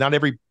not going to be, not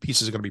every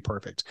piece is going to be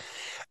perfect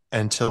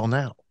until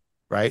now,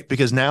 right?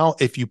 Because now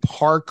if you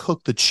par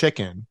cook the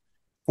chicken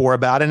for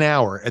about an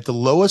hour at the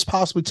lowest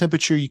possible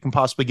temperature you can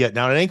possibly get.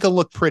 Now it ain't gonna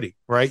look pretty,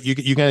 right?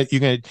 You're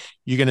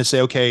gonna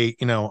say, okay,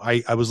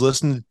 I was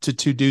listening to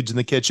two dudes in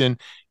the kitchen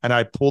and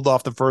I pulled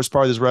off the first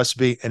part of this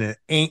recipe and it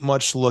ain't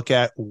much to look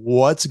at.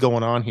 What's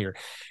going on here?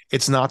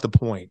 It's not the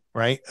point,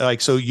 right?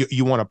 Like, so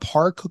you want to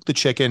par cook the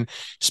chicken,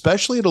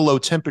 especially at a low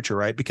temperature,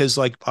 right? Because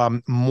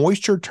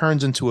moisture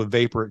turns into a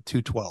vapor at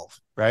 212.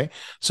 Right.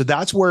 So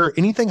that's where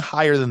anything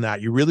higher than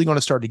that, you're really going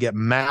to start to get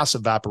mass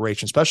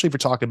evaporation, especially if you're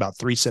talking about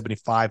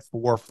 375,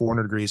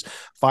 400 degrees,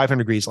 500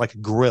 degrees, like a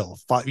grill,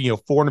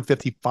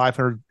 450,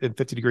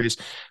 550 degrees,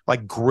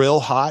 like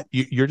grill hot.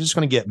 You're just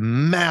going to get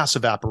mass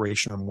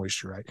evaporation of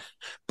moisture. Right.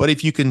 But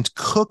if you can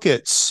cook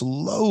it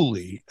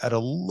slowly at a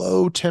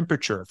low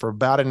temperature for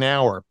about an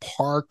hour,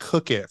 par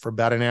cook it for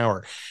about an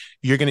hour,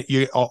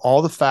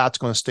 all the fat's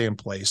going to stay in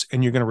place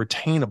and you're going to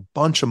retain a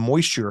bunch of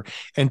moisture,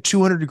 and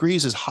 200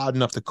 degrees is hot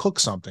enough to cook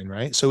something,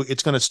 right? So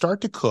it's going to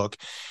start to cook.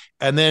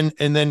 And then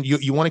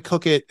you want to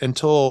cook it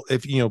until,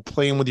 if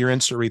playing with your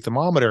instant read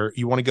thermometer,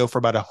 you want to go for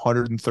about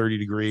 130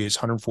 degrees,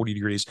 140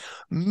 degrees,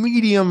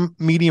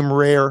 medium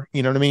rare,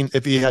 you know what I mean?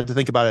 If you had to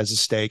think about it as a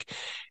steak.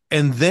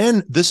 And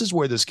then this is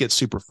where this gets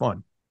super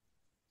fun.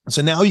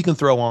 So now you can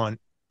throw on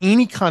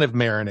any kind of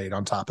marinade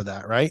on top of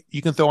that, right?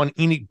 You can throw on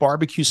any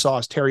barbecue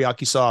sauce,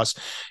 teriyaki sauce,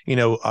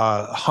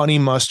 honey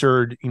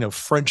mustard,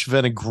 French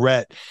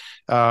vinaigrette.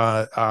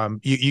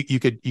 You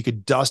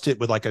could dust it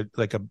with like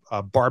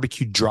a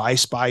barbecue dry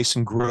spice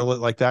and grill it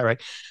like that,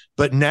 right?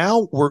 But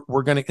now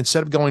we're gonna,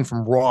 instead of going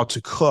from raw to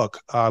cook,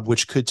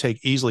 which could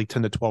take easily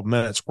 10 to 12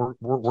 minutes,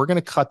 we're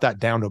gonna cut that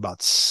down to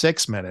about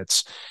 6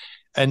 minutes.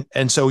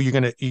 And so you're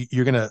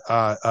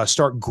gonna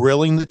start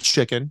grilling the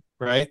chicken,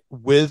 right,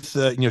 with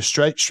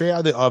straight out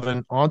of the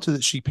oven onto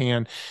the sheet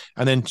pan,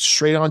 and then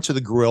straight onto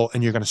the grill,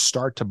 and you're going to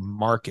start to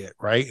mark it,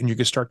 right, and you're going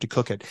to start to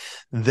cook it.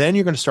 Then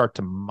you're going to start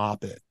to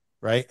mop it,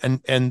 right,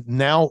 and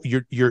now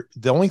you're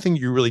the only thing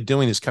you're really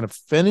doing is kind of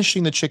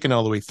finishing the chicken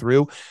all the way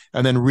through,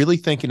 and then really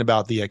thinking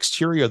about the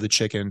exterior of the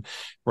chicken,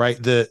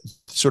 right, the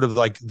sort of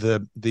like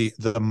the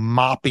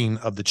mopping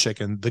of the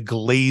chicken, the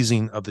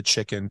glazing of the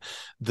chicken,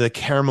 the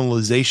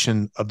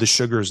caramelization of the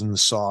sugars in the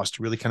sauce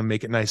to really kind of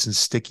make it nice and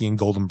sticky and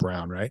golden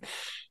brown, right?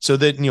 So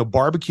that,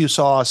 barbecue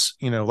sauce,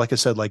 like I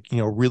said,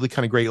 really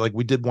kind of great. Like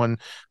we did one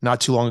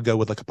not too long ago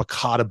with like a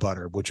piccata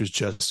butter, which was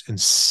just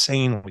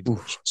insanely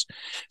delicious.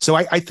 So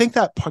I think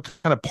that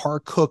kind of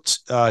par cooked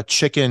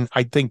chicken,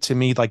 I think to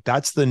me, like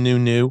that's the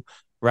new,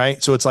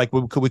 right? So it's like,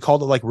 we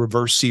called it like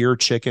reverse sear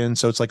chicken.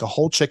 So it's like a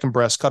whole chicken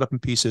breast cut up in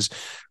pieces,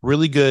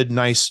 really good,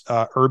 nice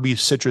herby,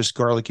 citrus,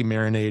 garlicky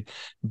marinade.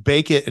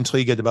 Bake it until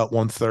you get about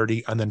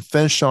 130, and then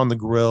finish on the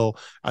grill.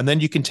 And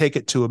then you can take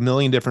it to a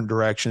million different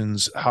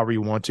directions, however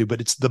you want to. But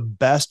it's the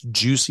best,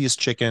 juiciest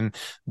chicken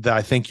that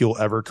I think you'll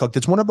ever cook.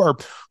 It's one of our,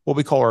 what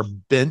we call our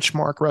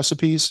benchmark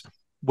recipes,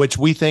 which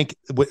we think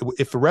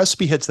if the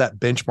recipe hits that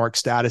benchmark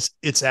status,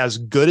 it's as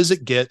good as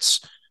it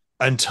gets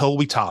until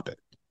we top it.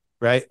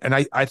 Right. And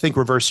I think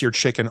reverse seared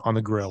chicken on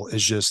the grill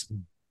is just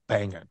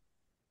banging.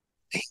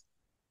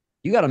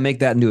 You got to make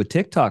that into a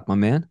TikTok, my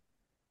man.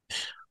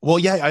 Well,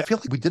 yeah, I feel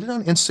like we did it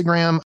on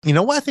Instagram. You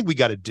know what I think we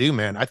got to do,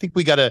 man? I think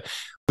we got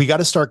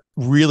to start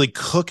really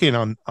cooking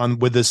on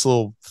with this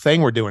little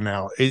thing we're doing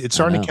now. It's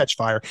starting to catch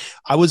fire.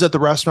 I was at the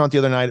restaurant the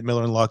other night at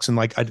Miller and Lux, and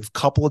I had a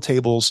couple of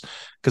tables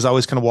because I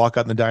always kind of walk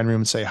out in the dining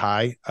room and say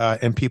hi.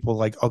 And people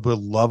we're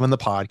loving the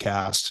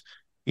podcast.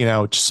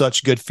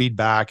 Such good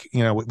feedback.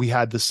 We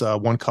had this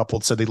one couple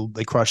that said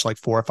they crushed like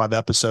 4 or 5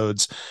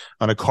 episodes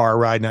on a car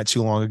ride not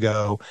too long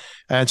ago.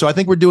 And so I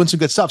think we're doing some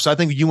good stuff. So I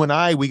think you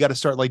and we got to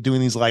start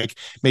doing these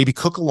maybe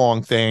cook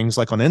along things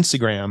on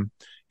Instagram.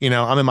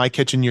 I'm in my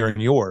kitchen, you're in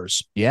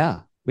yours.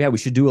 Yeah. Yeah. We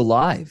should do a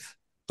live.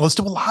 Let's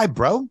do a live,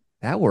 bro.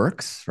 That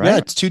works, right? Yeah.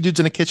 It's 2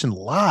 dudes in a kitchen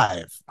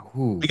live.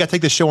 Ooh. We got to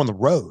take this show on the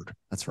road.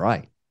 That's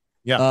right.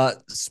 Yeah.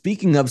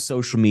 Speaking of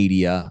social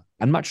media,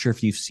 I'm not sure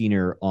if you've seen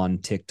her on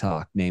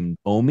TikTok named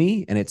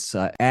Omi, and it's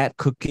at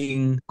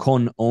Cooking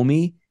Con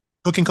Omi.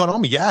 Cooking Con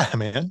Omi, yeah,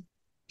 man.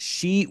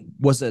 She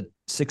was a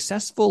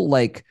successful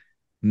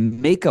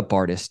makeup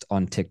artist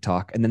on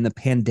TikTok, and then the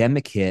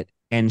pandemic hit,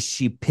 and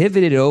she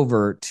pivoted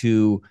over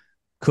to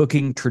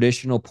cooking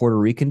traditional Puerto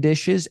Rican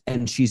dishes,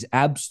 and she's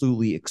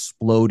absolutely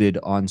exploded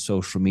on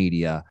social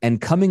media. And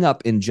coming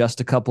up in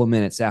just a couple of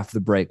minutes after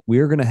the break,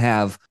 we're going to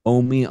have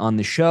Omi on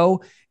the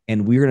show,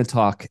 and we're going to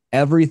talk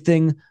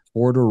everything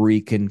Puerto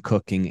Rican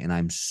cooking, and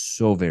I'm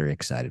so very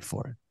excited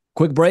for it.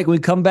 Quick break. When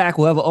we come back,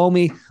 we'll have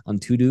Omi on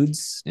 2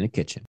 Dudes in a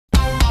Kitchen.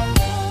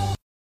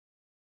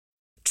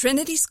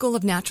 Trinity School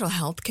of Natural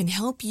Health can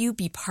help you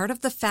be part of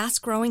the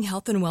fast-growing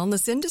health and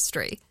wellness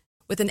industry.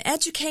 With an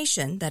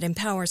education that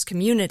empowers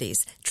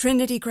communities,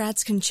 Trinity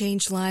grads can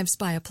change lives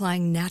by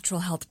applying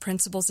natural health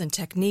principles and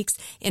techniques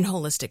in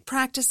holistic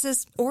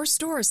practices or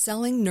stores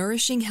selling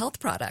nourishing health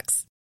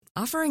products.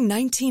 Offering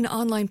 19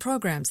 online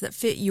programs that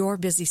fit your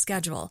busy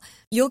schedule,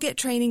 you'll get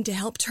training to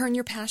help turn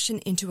your passion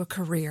into a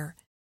career.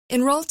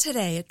 Enroll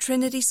today at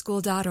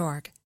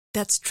trinityschool.org.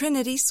 That's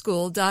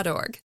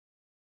trinityschool.org.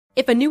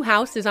 If a new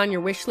house is on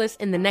your wish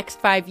list in the next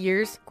 5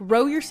 years,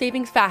 grow your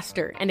savings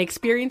faster and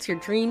experience your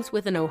dreams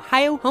with an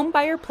Ohio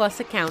Homebuyer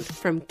Plus account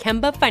from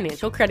Kemba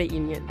Financial Credit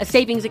Union. A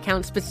savings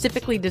account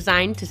specifically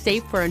designed to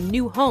save for a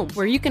new home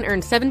where you can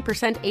earn 7%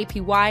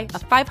 APY,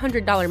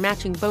 a $500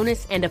 matching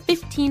bonus, and a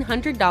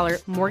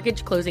 $1,500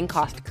 mortgage closing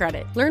cost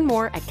credit. Learn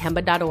more at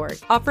Kemba.org.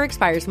 Offer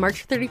expires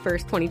March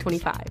 31st,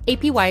 2025.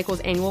 APY equals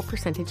annual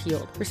percentage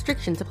yield.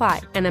 Restrictions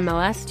apply.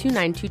 NMLS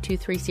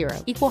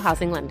 292230. Equal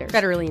housing lender.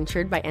 Federally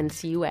insured by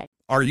NCUA.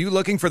 Are you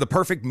looking for the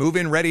perfect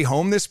move-in ready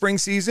home this spring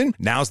season?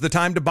 Now's the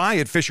time to buy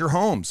at Fisher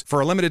Homes. For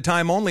a limited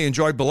time only,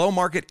 enjoy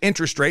below-market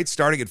interest rates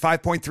starting at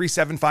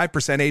 5.375%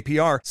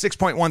 APR,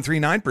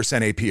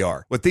 6.139%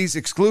 APR. With these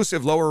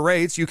exclusive lower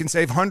rates, you can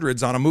save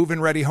hundreds on a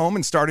move-in ready home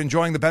and start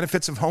enjoying the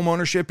benefits of home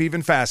ownership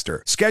even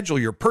faster. Schedule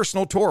your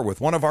personal tour with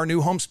one of our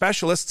new home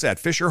specialists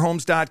at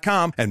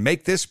FisherHomes.com and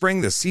make this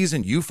spring the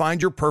season you find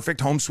your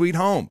perfect home sweet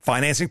home.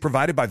 Financing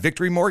provided by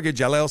Victory Mortgage,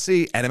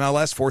 LLC,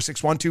 NMLS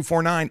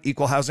 461249,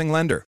 Equal Housing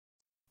Lender.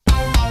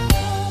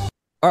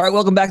 All right,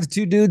 welcome back to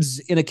Two Dudes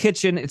in a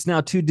Kitchen. It's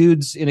now Two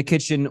Dudes in a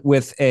Kitchen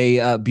with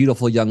a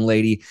beautiful young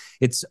lady.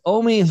 It's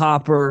Omi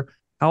Hopper.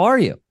 How are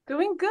you?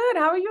 Doing good.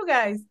 How are you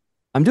guys?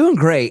 I'm doing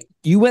great.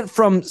 You went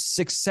from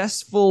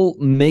successful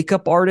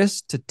makeup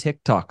artist to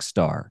TikTok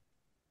star.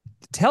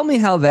 Tell me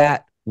how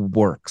that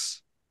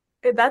works.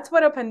 That's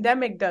what a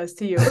pandemic does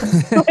to you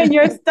when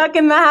you're stuck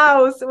in the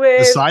house The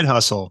with side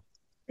hustle.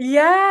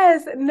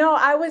 Yes. No,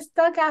 I was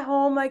stuck at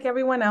home like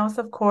everyone else,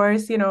 of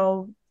course,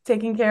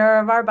 taking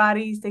care of our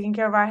bodies, taking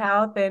care of our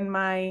health. And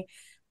my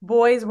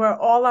boys were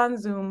all on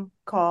Zoom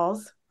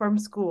calls from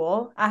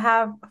school. I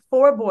have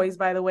 4 boys,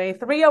 by the way,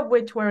 3 of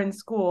which were in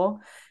school.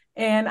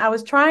 And I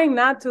was trying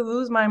not to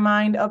lose my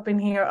mind up in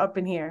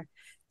here.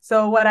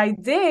 So what I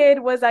did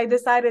was I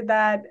decided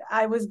that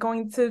I was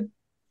going to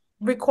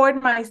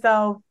record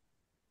myself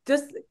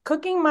just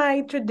cooking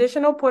my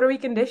traditional Puerto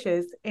Rican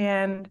dishes.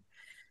 And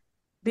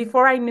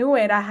before I knew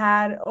it, I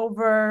had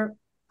over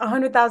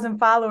 100,000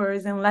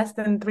 followers in less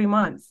than 3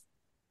 months.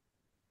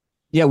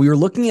 Yeah, we were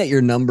looking at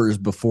your numbers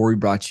before we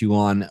brought you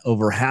on.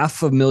 Over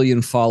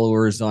 500,000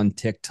 followers on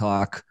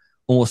TikTok,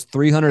 almost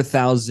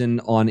 300,000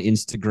 on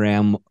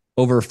Instagram,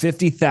 over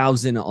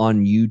 50,000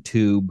 on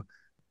YouTube.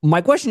 My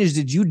question is,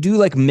 did you do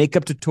like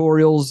makeup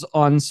tutorials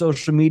on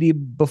social media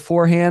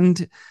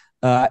beforehand?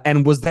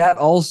 And was that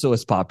also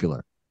as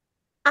popular?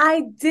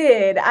 I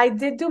did. I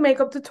did do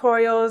makeup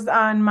tutorials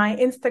on my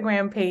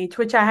Instagram page,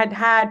 which I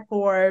had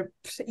for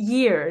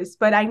years,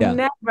 but I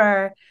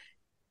never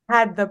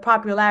had the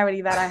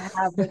popularity that I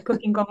have with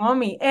Cooking con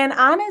Omi. And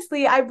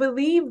honestly, I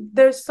believe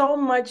there's so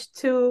much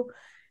to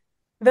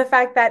the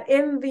fact that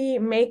in the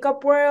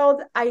makeup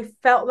world, I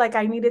felt like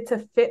I needed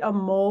to fit a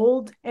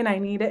mold, and I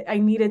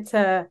needed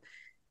to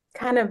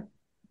kind of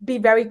be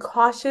very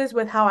cautious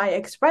with how I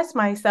express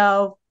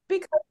myself.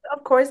 Because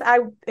of course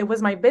it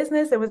was my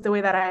business. It was the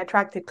way that I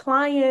attracted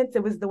clients.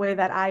 It was the way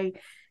that I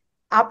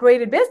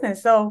operated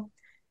business. So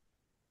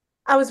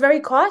I was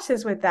very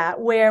cautious with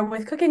that. Where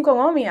with Cooking con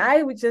Omi,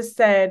 I just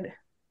said,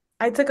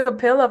 I took a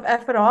pill of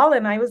F it all,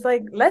 and I was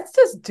like, let's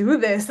just do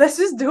this. Let's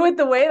just do it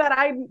the way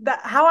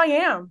how I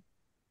am.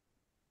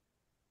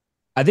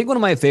 I think one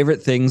of my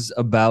favorite things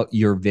about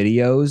your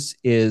videos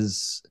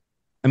is,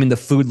 the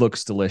food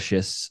looks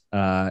delicious.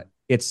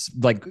 It's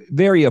like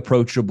very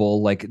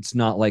approachable. Like it's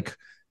not like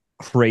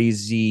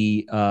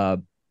crazy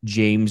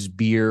James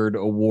Beard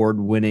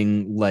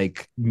award-winning,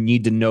 like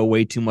need to know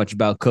way too much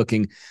about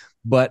cooking,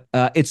 but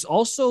it's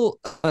also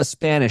a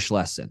Spanish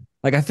lesson.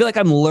 Like I feel like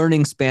I'm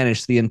learning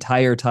Spanish the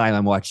entire time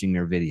I'm watching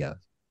your videos.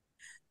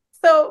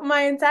 So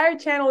my entire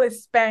channel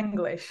is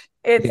Spanglish.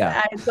 It's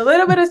a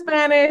little bit of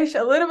Spanish,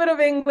 a little bit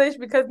of English,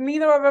 because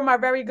neither of them are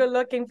very good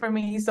looking for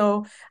me.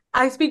 So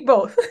I speak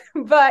both,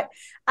 but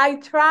I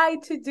try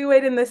to do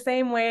it in the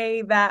same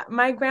way that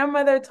my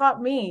grandmother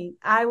taught me.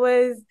 I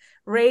was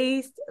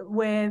raised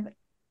with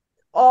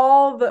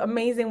all the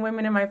amazing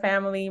women in my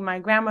family, my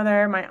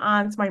grandmother, my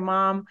aunts, my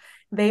mom.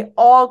 They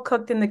all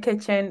cooked in the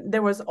kitchen.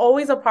 There was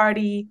always a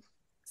party.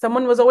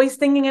 Someone was always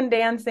singing and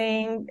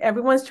dancing.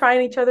 Everyone's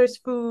trying each other's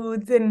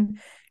foods. And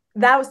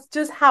that was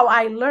just how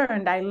I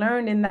learned. I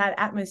learned in that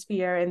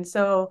atmosphere. And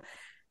so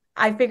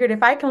I figured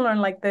if I can learn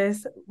like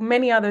this,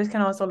 many others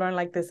can also learn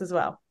like this as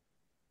well.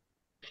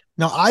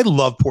 Now, I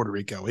love Puerto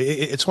Rico.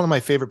 It's one of my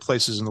favorite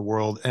places in the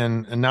world.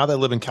 And now that I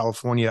live in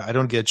California, I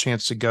don't get a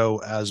chance to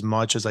go as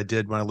much as I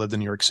did when I lived in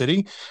New York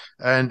City.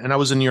 And I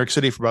was in New York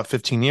City for about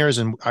 15 years,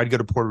 and I'd go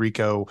to Puerto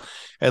Rico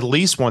at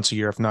least once a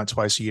year, if not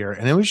twice a year.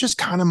 And it was just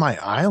kind of my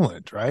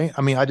island, right?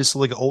 I mean, I just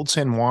like Old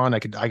San Juan. I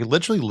could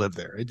literally live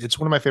there. It's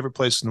one of my favorite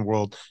places in the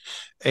world.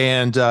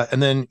 And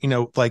then,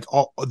 like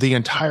the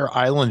entire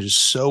island is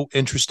so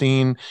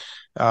interesting.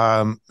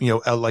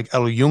 Like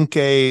El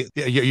Yunque,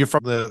 you're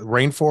from the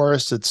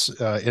rainforest. It's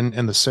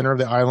in the center of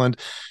the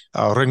island.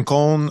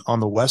 Rincon on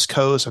the west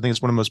coast, I think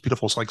it's one of the most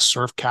beautiful like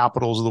surf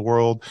capitals of the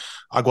world.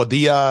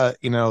 Aguadilla,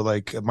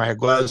 like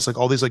Mayaguez, like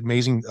all these like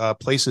amazing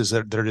places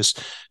that are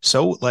just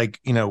so like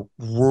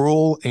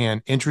rural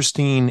and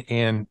interesting,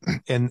 and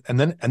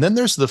then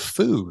there's the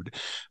food,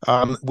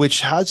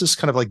 which has this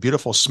kind of like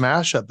beautiful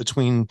smash up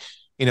between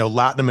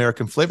Latin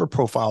American flavor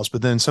profiles,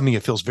 but then something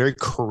that feels very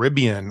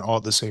Caribbean all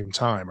at the same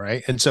time,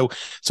 right? And so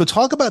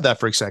talk about that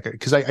for a second,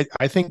 because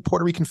I think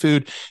Puerto Rican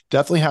food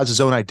definitely has its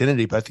own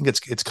identity, but I think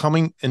it's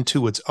coming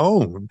into its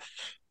own,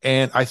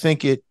 and I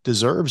think it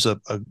deserves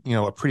a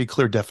pretty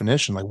clear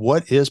definition. Like,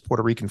 what is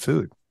Puerto Rican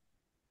food?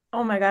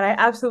 Oh my God, I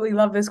absolutely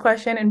love this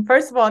question. And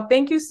first of all,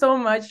 thank you so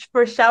much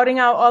for shouting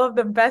out all of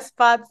the best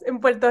spots in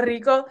Puerto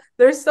Rico.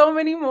 There's so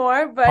many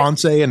more, but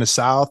Ponce in the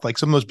South, like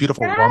some of the most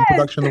beautiful rum yes,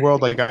 production in the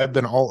world. Like, I've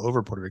been all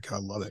over Puerto Rico. I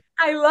love it.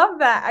 I love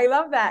that. I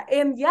love that.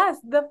 And yes,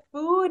 the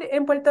food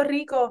in Puerto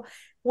Rico,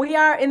 we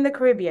are in the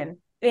Caribbean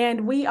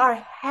and we are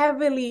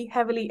heavily,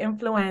 heavily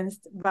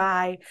influenced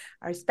by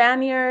our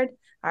Spaniard,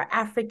 our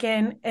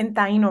African, and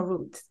Taino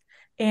roots.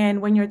 And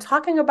when you're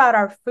talking about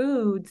our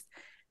foods,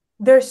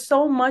 there's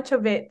so much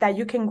of it that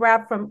you can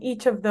grab from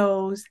each of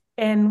those.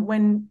 And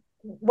when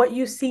what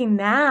you see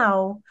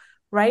now,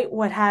 right,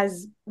 what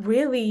has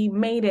really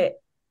made it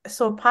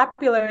so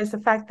popular is the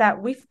fact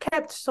that we've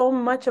kept so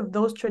much of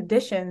those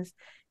traditions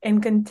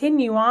and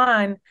continue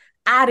on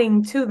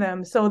adding to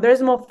them. So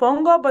there's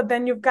mofongo, but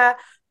then you've got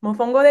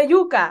mofongo de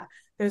yuca,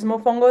 there's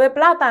mofongo de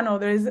plátano,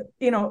 there's,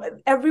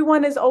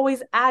 everyone is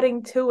always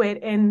adding to it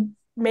and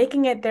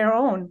making it their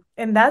own.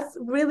 And that's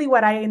really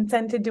what I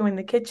intend to do in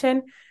the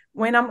kitchen.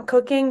 When I'm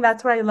cooking,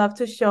 that's what I love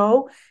to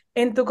show.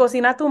 En tu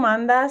cocina tú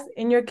mandas,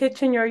 in your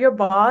kitchen, you're your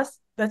boss.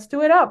 Let's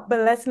do it up,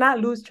 but let's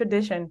not lose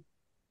tradition.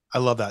 I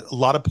love that. A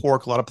lot of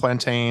pork, a lot of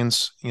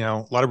plantains, a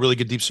lot of really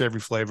good deep savory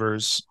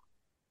flavors.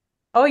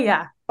 Oh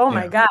yeah. Oh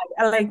my Yeah.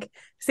 God. Like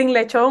sin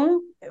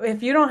lechon,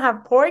 if you don't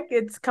have pork,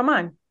 it's come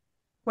on.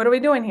 What are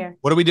we doing here?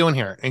 What are we doing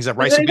here?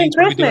 Exactly. Is Rice it and even beans.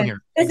 What are we doing Christmas?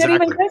 here? Is it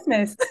even Exactly.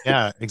 Christmas?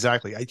 Yeah,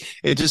 exactly.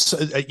 It just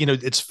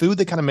it's food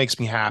that kind of makes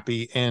me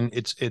happy, and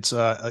it's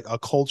a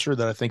culture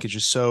that I think is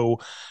just so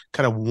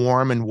kind of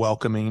warm and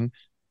welcoming.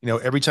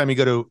 Every time you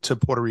go to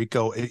Puerto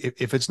Rico,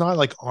 if it's not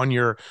like on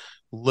your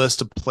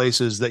list of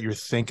places that you're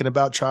thinking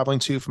about traveling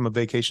to from a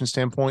vacation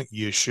standpoint,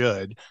 you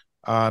should.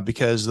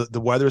 Because the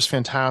weather is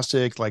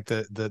fantastic, like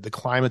the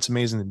climate's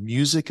amazing, the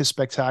music is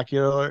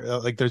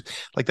spectacular. Like there's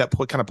like that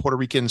kind of Puerto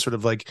Rican sort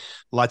of like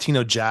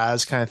Latino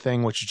jazz kind of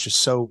thing, which is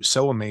just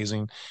so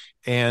amazing.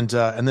 And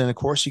then of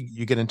course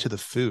you get into the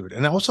food,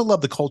 and I also love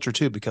the culture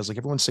too, because like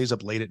everyone stays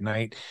up late at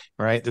night,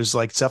 right? There's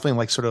like definitely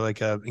like sort of like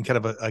a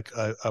kind of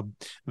a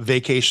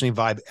vacationing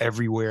vibe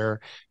everywhere.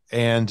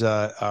 And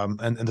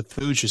the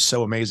food's just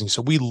so amazing.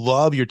 So we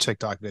love your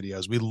TikTok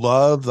videos. We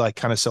love like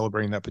kind of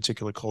celebrating that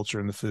particular culture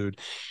in the food.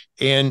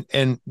 And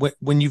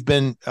when you've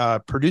been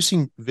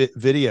producing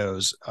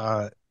videos,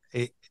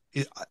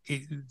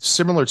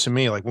 similar to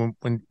me, like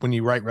when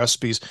you write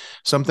recipes,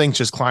 some things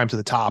just climb to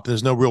the top.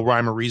 There's no real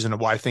rhyme or reason of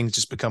why things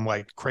just become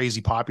like crazy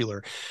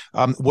popular.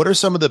 What are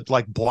some of the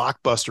like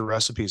blockbuster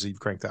recipes that you've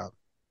cranked out?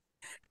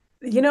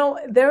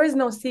 There is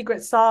no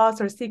secret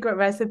sauce or secret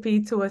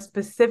recipe to a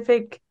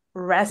specific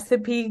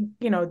recipe,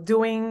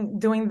 doing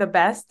the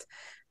best.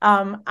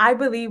 I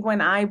believe when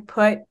I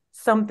put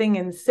something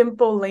in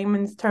simple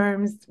layman's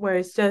terms where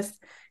it's just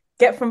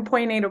get from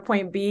point A to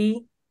point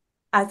B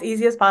as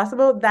easy as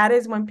possible, that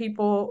is when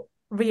people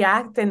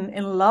react and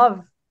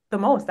love the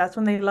most. That's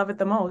when they love it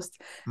the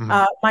most.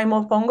 Mm-hmm. My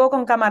mofongo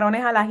con camarones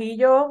al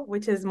ajillo,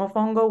 which is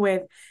mofongo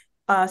with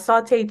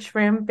sauteed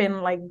shrimp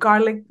and like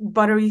garlic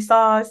buttery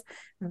sauce,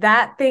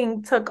 that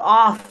thing took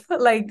off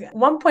like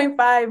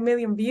 1.5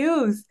 million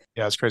views.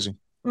 Yeah, it's crazy.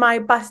 My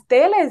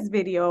pasteles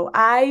video,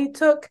 I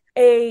took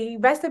a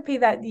recipe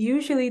that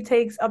usually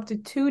takes up to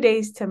 2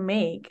 days to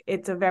make.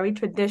 It's a very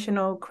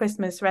traditional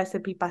Christmas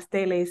recipe,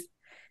 pasteles.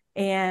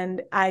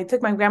 And I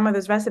took my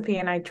grandmother's recipe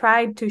and I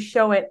tried to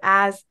show it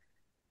as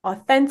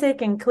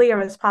authentic and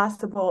clear as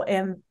possible.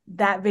 And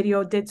that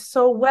video did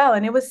so well.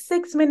 And it was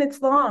 6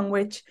 minutes long,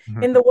 which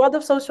in the world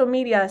of social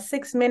media,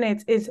 6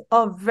 minutes is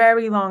a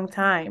very long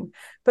time.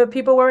 But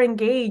people were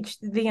engaged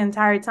the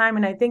entire time.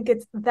 And I think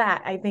it's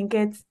that. I think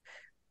it's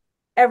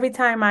every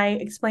time I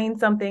explain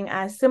something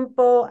as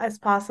simple as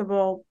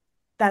possible,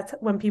 that's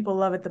when people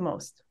love it the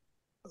most.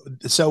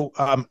 So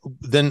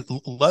then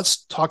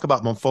let's talk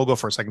about mofongo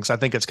for a second, because I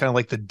think it's kind of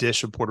like the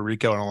dish of Puerto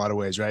Rico in a lot of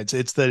ways, right?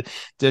 It's the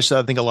dish that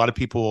I think a lot of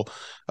people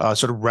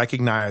sort of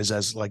recognize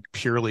as like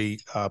purely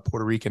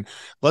Puerto Rican.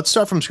 Let's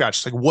start from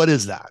scratch. Like, what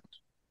is that?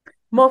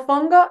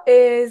 Mofongo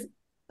is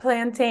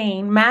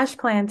mashed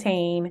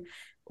plantain,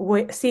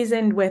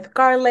 seasoned with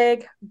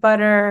garlic,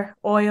 butter,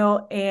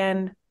 oil,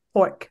 and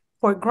pork.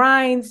 Pork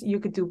grinds, you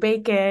could do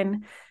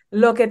bacon,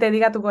 lo que te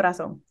diga tu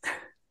corazón.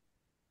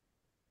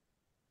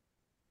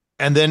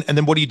 And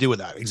then what do you do with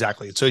that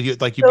exactly? So you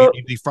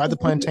fry the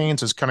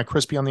plantains, it's kind of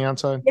crispy on the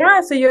outside.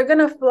 Yeah, so you're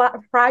gonna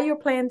fry your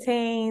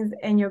plantains,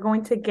 and you're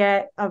going to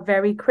get a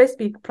very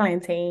crispy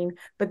plantain,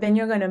 but then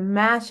you're gonna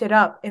mash it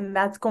up, and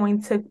that's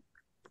going to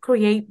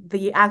create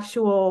the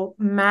actual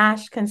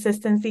mash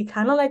consistency,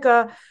 kind of like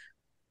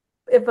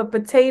if a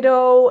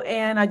potato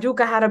and a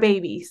yuca had a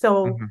baby.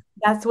 So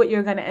that's what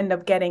you're gonna end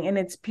up getting, and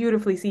it's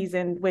beautifully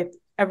seasoned with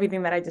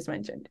everything that I just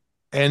mentioned.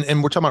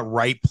 And we're talking about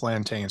ripe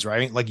plantains,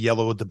 right? Like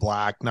yellow with the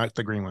black, not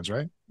the green ones,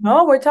 right?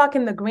 No, we're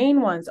talking the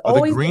green ones. Oh, the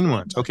Always green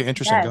ones. Okay,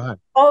 interesting. yes. Go ahead.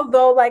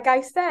 Although, like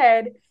I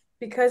said,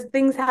 because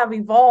things have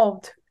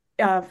evolved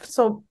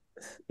so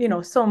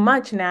so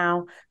much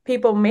now,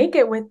 people make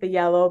it with the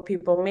yellow,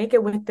 people make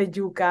it with the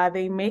yuca,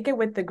 they make it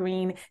with the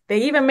green,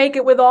 they even make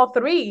it with all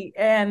three.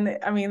 And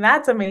I mean,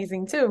 that's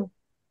amazing too.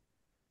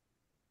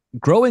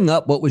 Growing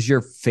up, what was your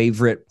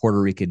favorite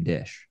Puerto Rican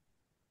dish?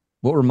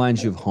 What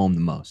reminds you of home the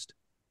most?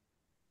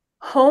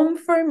 Home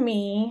for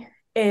me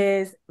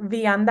is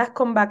viandas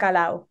con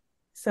bacalao.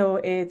 So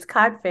it's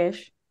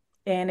codfish,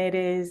 and it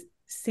is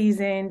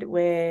seasoned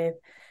with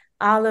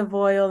olive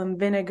oil and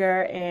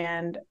vinegar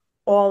and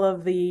all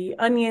of the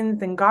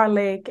onions and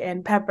garlic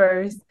and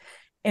peppers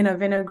in a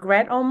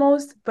vinaigrette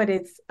almost, but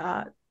it's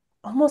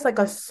almost like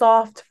a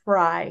soft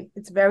fry.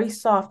 It's very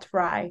soft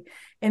fry.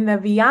 And the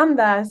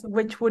viandas,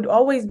 which would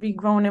always be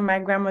grown in my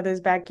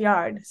grandmother's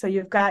backyard. So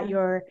you've got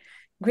your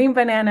green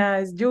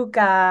bananas,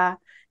 yuca,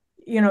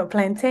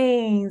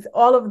 plantains,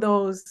 all of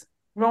those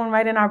grown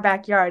right in our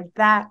backyard.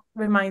 That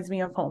reminds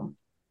me of home.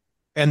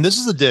 And this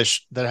is a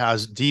dish that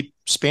has deep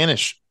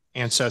Spanish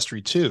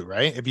ancestry too,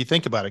 right? If you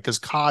think about it, because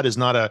cod is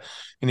not a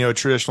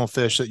traditional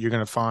fish that you're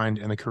going to find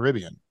in the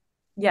Caribbean.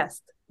 Yes.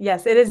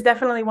 Yes, it is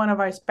definitely one of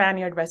our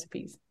Spaniard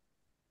recipes.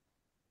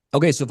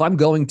 Okay, so if I'm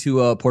going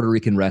to a Puerto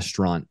Rican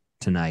restaurant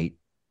tonight,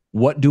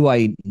 what do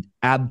I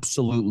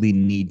absolutely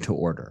need to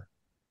order?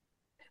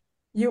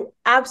 You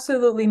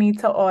absolutely need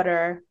to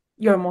order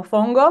your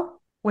mofongo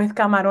with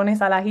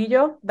camarones al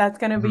ajillo. That's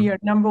going to be your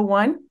number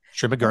one.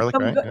 Shrimp and garlic,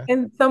 right?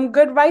 And some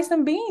good rice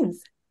and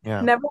beans.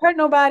 Yeah. Never hurt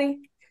nobody.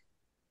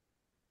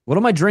 What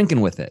am I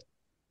drinking with it?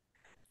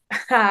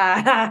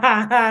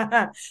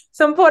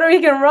 Some Puerto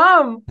Rican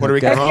rum. Puerto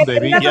Rican rum,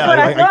 baby.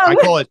 Yeah,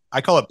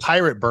 I call it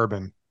pirate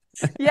bourbon.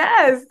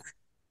 Yes.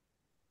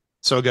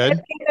 So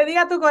good. Te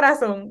diga tu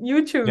corazón.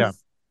 You choose. Yeah.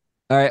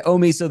 All right,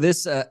 Omi. So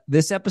this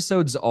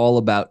episode's all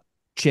about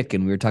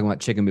chicken. We were talking about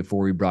chicken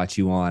before we brought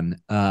you on.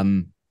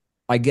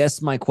 I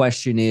guess my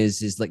question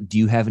is like, do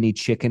you have any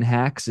chicken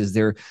hacks? Is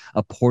there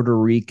a Puerto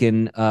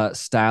Rican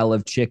style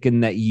of chicken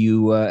that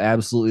you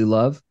absolutely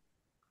love?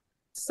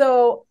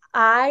 So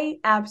I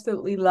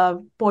absolutely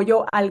love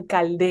pollo al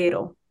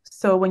caldero.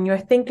 So when you're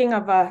thinking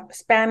of a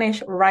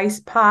Spanish rice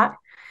pot,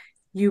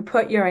 you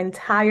put your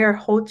entire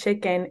whole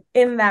chicken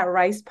in that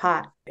rice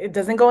pot. It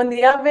doesn't go in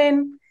the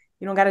oven.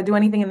 You don't got to do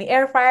anything in the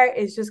air fryer.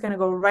 It's just going to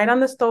go right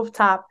on the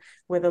stovetop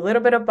with a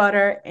little bit of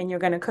butter, and you're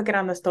going to cook it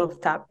on the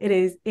stovetop. It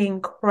is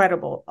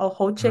incredible. A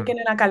whole chicken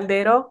in a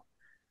caldero,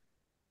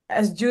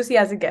 as juicy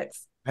as it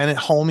gets. And it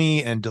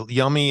homey and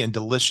yummy and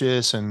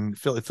delicious, and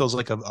it feels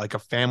like a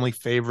family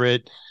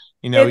favorite.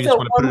 You It's just a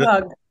want to put warm it.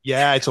 hug.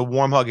 Yeah, it's a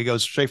warm hug. It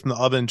goes straight from the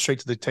oven, straight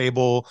to the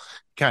table.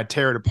 Kind of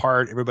tear it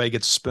apart. Everybody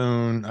gets a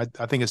spoon.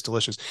 I think it's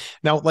delicious.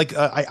 Now, like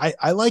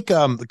I like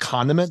the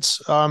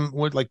condiments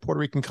with like Puerto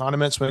Rican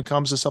condiments when it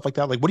comes to stuff like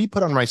that. Like, what do you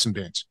put on rice and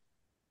beans?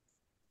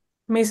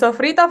 Mi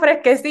sofrito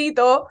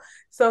fresquecito.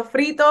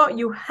 Sofrito,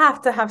 you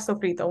have to have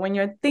sofrito. When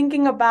you're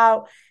thinking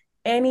about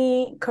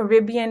any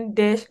Caribbean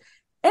dish,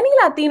 any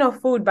Latino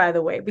food, by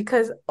the way,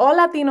 because all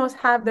Latinos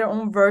have their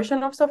own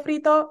version of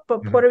sofrito,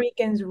 but Puerto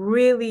Ricans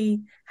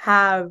really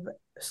have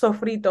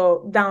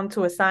sofrito down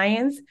to a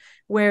science,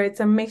 where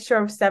it's a mixture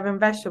of 7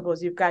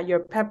 vegetables. You've got your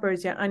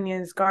peppers, your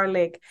onions,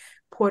 garlic,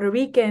 Puerto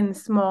Rican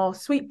small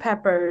sweet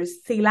peppers,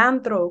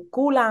 cilantro,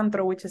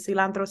 culantro, which is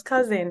cilantro's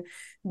cousin.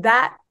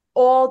 That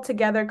all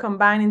together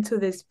combine into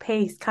this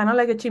paste, kind of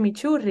like a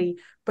chimichurri,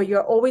 but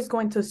you're always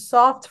going to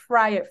soft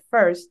fry it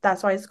first.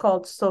 That's why it's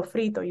called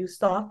sofrito. You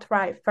soft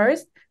fry it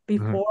first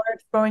before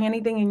throwing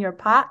anything in your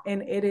pot,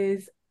 and it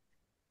is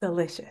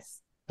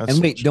delicious. And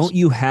wait, don't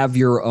you have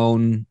your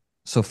own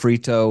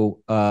sofrito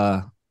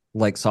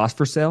like sauce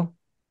for sale?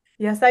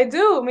 Yes, I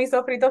do. Mi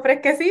sofrito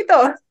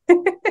fresquecito.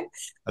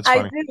 That's funny.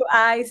 I do.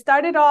 I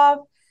started off,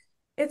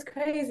 it's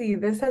crazy.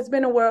 This has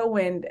been a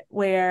whirlwind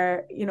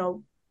where,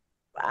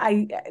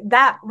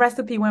 that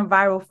recipe went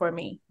viral for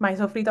me. My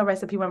sofrito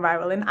recipe went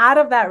viral. And out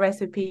of that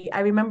recipe,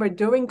 I remember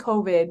during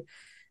COVID,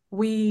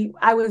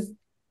 I was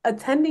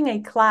attending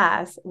a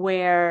class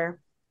where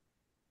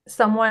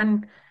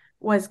someone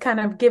was kind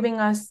of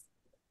giving us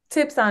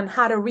tips on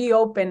how to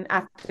reopen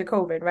after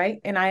COVID, right?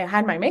 And I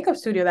had my makeup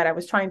studio that I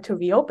was trying to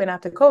reopen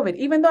after COVID,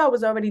 even though I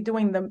was already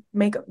doing the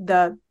makeup,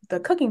 the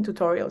cooking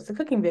tutorials, the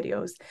cooking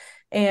videos.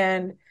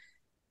 And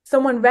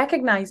someone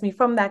recognized me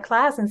from that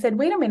class and said,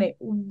 wait a minute,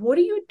 what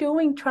are you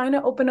doing trying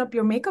to open up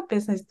your makeup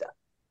business?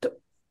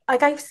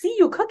 Like, I see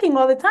you cooking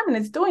all the time and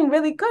it's doing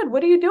really good.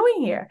 What are you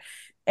doing here?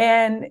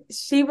 And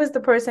she was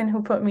the person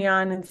who put me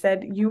on and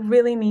said, you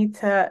really need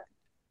to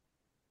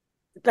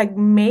like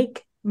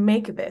make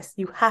this.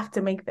 You have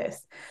to make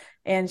this.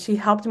 And she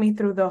helped me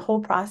through the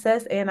whole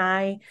process.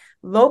 And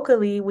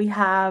locally, we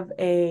have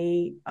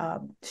a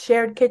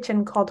shared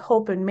kitchen called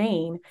Hope in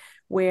Maine,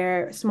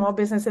 where small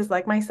businesses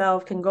like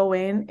myself can go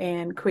in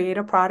and create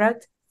a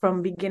product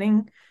from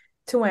beginning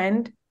to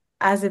end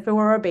as if it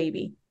were a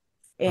baby.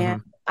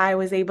 And I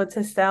was able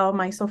to sell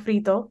my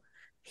sofrito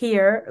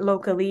here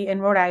locally in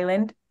Rhode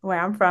Island, where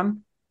I'm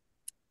from.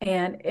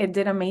 And it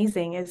did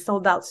amazing. It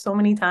sold out so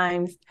many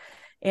times.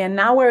 And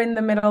now we're in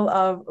the middle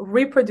of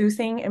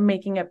reproducing and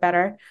making it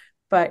better.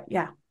 But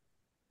yeah,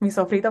 mi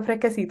sofrito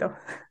fresquecito.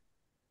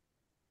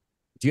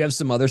 Do you have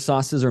some other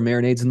sauces or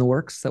marinades in the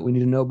works that we need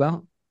to know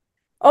about?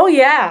 Oh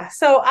yeah.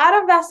 So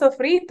out of that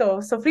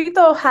sofrito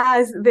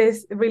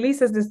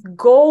releases this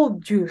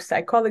gold juice.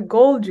 I call it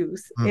gold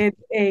juice.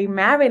 It's a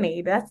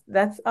marinade.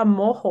 That's a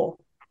mojo.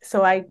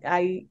 So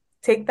I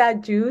take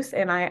that juice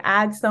and I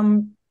add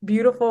some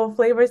beautiful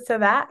flavors to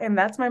that, and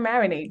that's my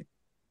marinade.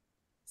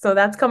 So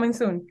that's coming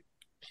soon.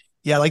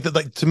 Yeah,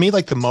 to me,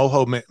 like the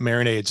mojo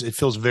marinades, it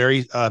feels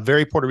very,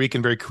 very Puerto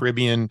Rican, very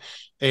Caribbean,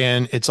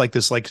 and it's like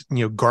this, like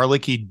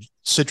garlicky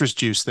citrus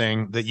juice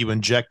thing that you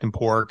inject in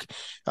pork,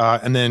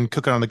 and then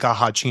cook it on the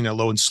cajachina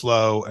low and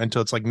slow until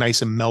it's like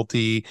nice and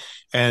melty,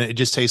 and it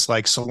just tastes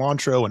like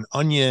cilantro and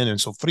onion and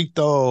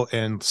sofrito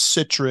and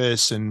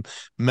citrus and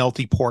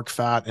melty pork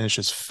fat, and it's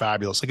just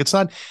fabulous. Like it's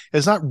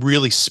not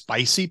really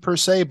spicy per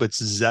se, but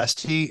it's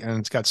zesty and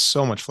it's got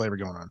so much flavor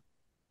going on.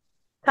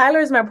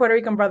 Tyler is my Puerto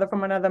Rican brother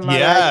from another mother.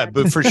 Yeah,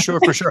 but for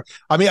sure.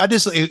 I mean,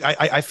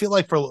 I feel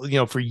like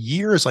for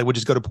years I would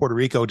just go to Puerto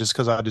Rico just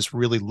because I just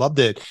really loved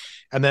it,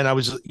 and then I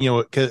was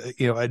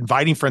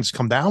inviting friends to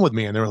come down with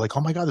me, and they were like,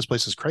 "Oh my God, this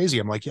place is crazy."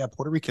 I'm like, "Yeah,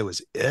 Puerto Rico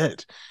is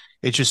it.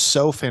 It's just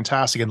so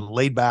fantastic and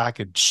laid back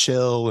and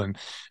chill, and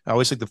I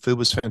always think the food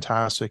was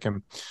fantastic,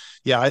 and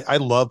yeah, I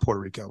love Puerto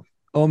Rico."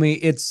 Omi,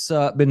 it's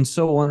been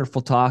so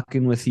wonderful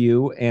talking with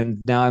you, and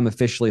now I'm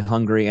officially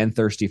hungry and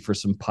thirsty for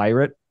some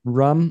pirate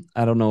rum.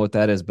 I don't know what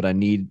that is, but I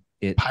need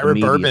it. Pirate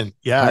bourbon.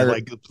 Yeah,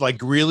 like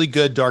really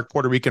good dark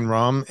Puerto Rican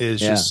rum is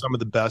just some of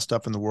the best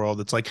stuff in the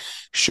world. It's like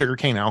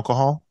sugarcane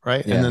alcohol,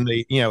 right? Yeah. And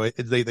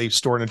then they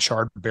store in a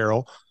charred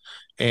barrel.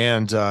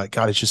 And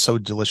God, it's just so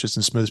delicious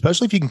and smooth,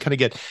 especially if you can kind of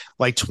get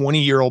like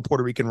 20-year-old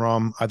Puerto Rican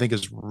rum, I think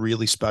is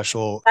really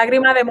special.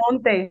 Lágrima de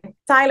Monte.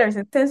 Tyler,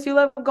 since you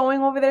love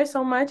going over there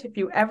so much, if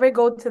you ever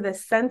go to the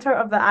center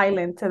of the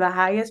island, to the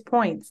highest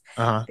points,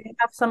 they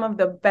have some of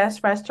the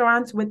best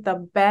restaurants with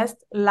the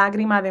best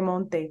Lágrima de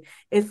Monte.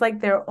 It's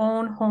like their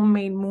own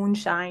homemade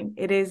moonshine.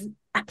 It is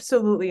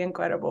absolutely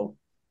incredible.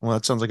 Well,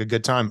 that sounds like a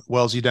good time.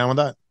 Wells, you down with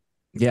that?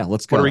 Yeah,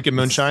 let's go. Puerto Rican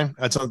moonshine.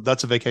 That's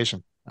a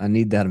vacation. I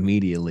need that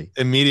immediately.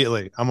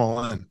 I'm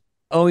all in.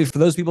 Omi, for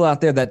those people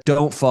out there that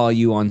don't follow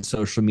you on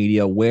social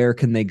media, where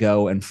can they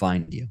go and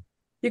find you?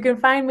 You can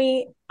find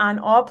me on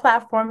all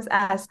platforms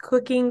as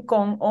Cooking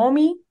con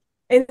Omi,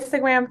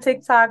 Instagram,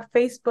 TikTok,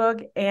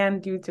 Facebook,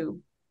 and YouTube.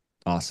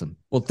 Awesome.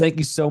 Well, thank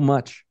you so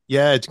much.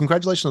 Yeah,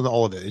 congratulations on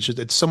all of it.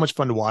 It's so much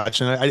fun to watch,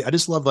 and I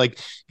just love, like,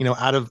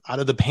 out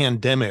of the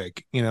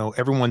pandemic,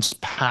 everyone's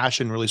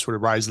passion really sort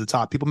of rises to the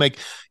top. People make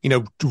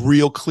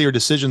real clear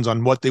decisions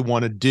on what they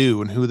want to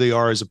do and who they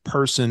are as a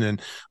person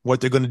and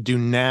what they're going to do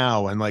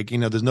now, and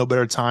there's no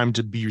better time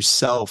to be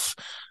yourself.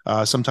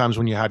 Sometimes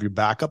when you have your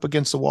back up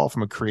against the wall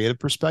from a creative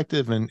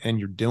perspective, and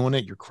you're doing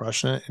it, you're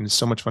crushing it, and it's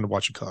so much fun to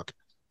watch you cook.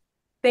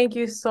 Thank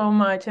you so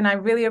much, and I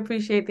really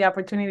appreciate the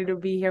opportunity to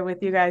be here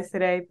with you guys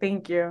today.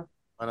 Thank you.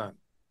 Why not?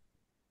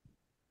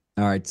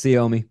 All right. See you,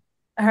 Omi.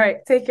 All right.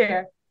 Take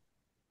care.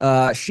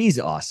 She's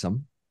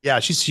awesome. Yeah,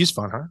 she's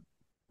fun, huh?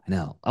 I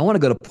know. I want to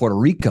go to Puerto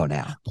Rico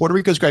now. Puerto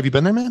Rico's great. Have you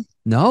been there, man?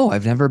 No,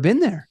 I've never been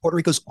there. Puerto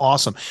Rico's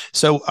awesome.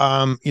 So,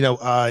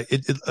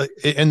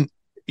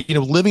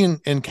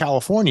 living in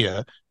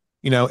California,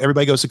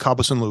 everybody goes to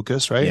Cabo San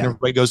Lucas, right? Yeah. And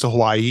everybody goes to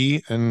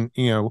Hawaii and,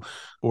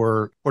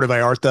 or Puerto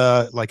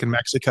Vallarta, like in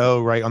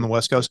Mexico, right on the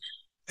West Coast.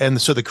 And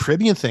so the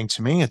Caribbean thing,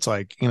 to me, it's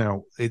like,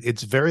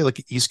 it's very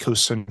like East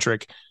Coast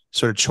centric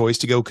sort of choice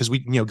to go, because we,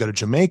 go to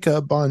Jamaica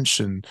a bunch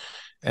and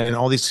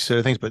all these sort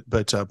of things. But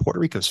Puerto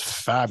Rico is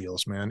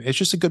fabulous, man. It's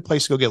just a good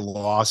place to go get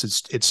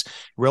lost. It's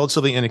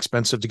relatively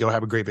inexpensive to go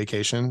have a great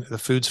vacation. The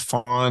food's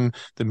fun.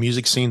 The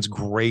music scene's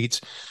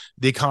great.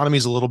 The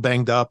economy's a little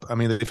banged up. I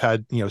mean, they've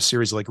had, a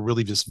series of like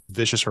really just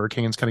vicious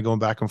hurricanes kind of going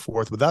back and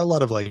forth without a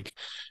lot of like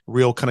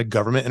real kind of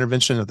government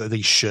intervention that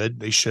they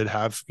should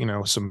have,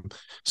 some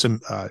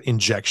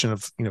injection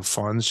of,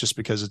 funds, just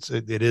because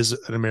it is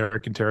an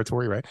American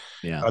territory, right?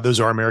 Yeah.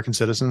 Those are American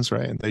citizens,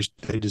 right? And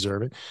they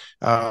deserve it.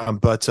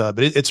 But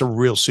it's a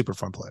real super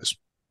fun place.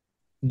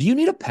 Do you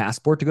need a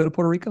passport to go to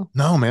Puerto Rico?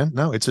 No, man.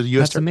 No, it's a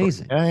U.S. That's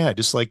amazing. Yeah.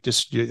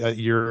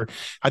 You're,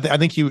 I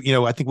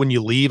think when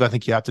you leave, I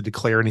think you have to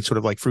declare any sort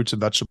of like fruits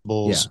and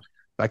vegetables,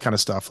 that kind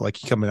of stuff,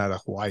 like you coming out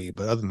of Hawaii.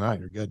 But other than that,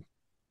 you're good.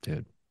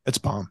 Dude. It's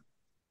bomb.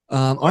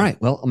 All right.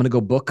 Well, I'm going to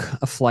go book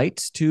a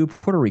flight to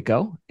Puerto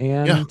Rico,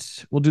 and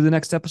we'll do the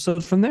next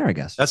episode from there, I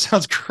guess. That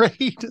sounds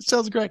great. That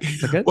sounds great.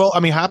 Good? Well, I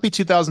mean, happy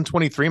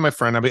 2023, my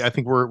friend. I mean, I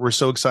think we're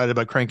so excited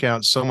about cranking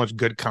out so much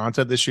good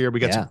content this year.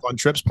 We got some fun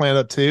trips planned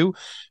up too.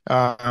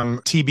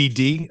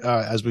 TBD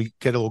as we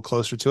get a little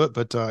closer to it,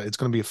 but it's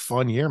going to be a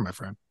fun year, my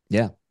friend.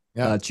 Yeah.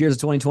 Cheers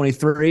to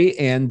 2023,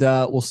 and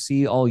we'll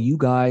see all you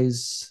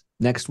guys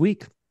next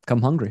week.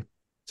 Come hungry.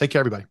 Take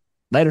care, everybody.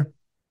 Later.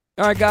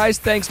 All right, guys,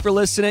 thanks for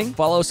listening.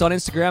 Follow us on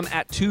Instagram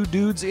at 2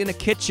 Dudes in a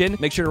Kitchen.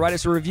 Make sure to write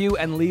us a review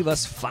and leave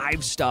us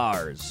 5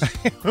 stars.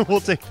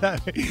 We'll take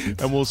that,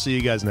 and we'll see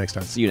you guys next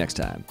time. See you next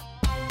time.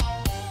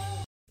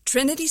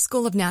 Trinity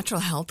School of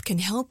Natural Health can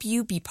help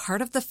you be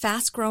part of the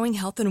fast-growing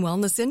health and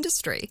wellness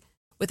industry.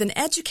 With an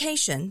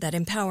education that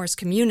empowers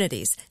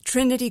communities,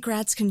 Trinity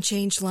grads can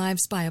change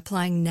lives by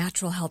applying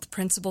natural health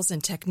principles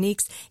and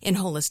techniques in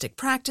holistic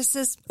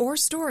practices or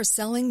stores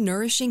selling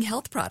nourishing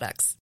health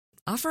products.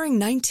 Offering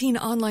 19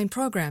 online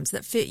programs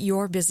that fit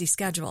your busy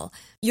schedule,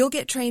 you'll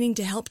get training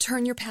to help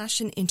turn your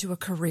passion into a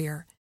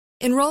career.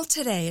 Enroll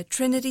today at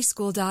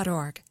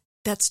trinityschool.org.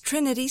 That's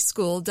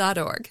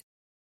trinityschool.org.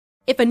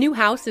 If a new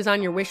house is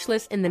on your wish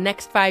list in the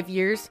next 5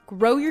 years,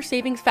 grow your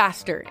savings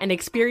faster and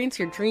experience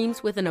your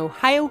dreams with an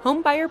Ohio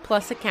Homebuyer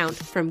Plus account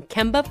from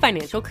Kemba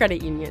Financial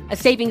Credit Union. A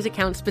savings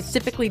account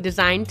specifically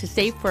designed to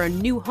save for a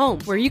new home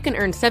where you can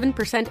earn 7%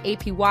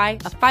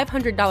 APY,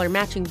 a $500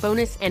 matching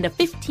bonus, and a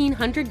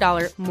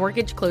 $1,500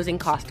 mortgage closing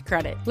cost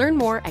credit. Learn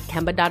more at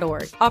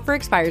Kemba.org. Offer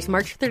expires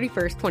March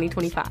 31st,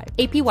 2025.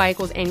 APY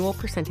equals annual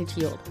percentage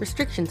yield.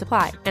 Restrictions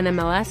apply.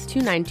 NMLS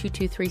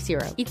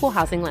 292230. Equal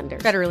housing lender.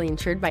 Federally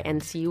insured by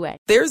NCUA.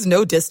 There's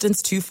no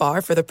distance too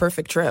far for the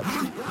perfect trip.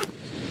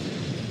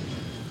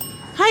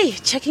 Hi,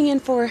 checking in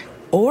for...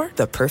 Or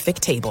the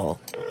perfect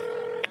table.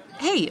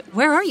 Hey,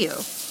 where are you?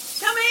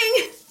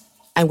 Coming!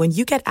 And when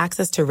you get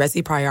access to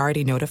Resi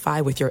Priority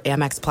Notify with your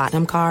Amex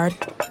Platinum card...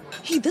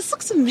 Hey, this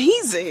looks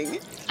amazing.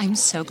 I'm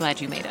so glad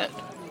you made it.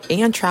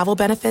 And travel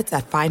benefits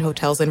at fine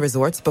hotels and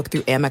resorts booked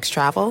through Amex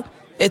Travel,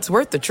 it's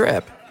worth the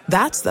trip.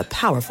 That's the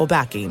powerful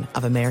backing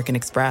of American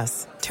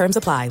Express. Terms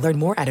apply. Learn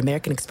more at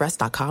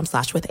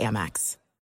americanexpress.com/withAmex.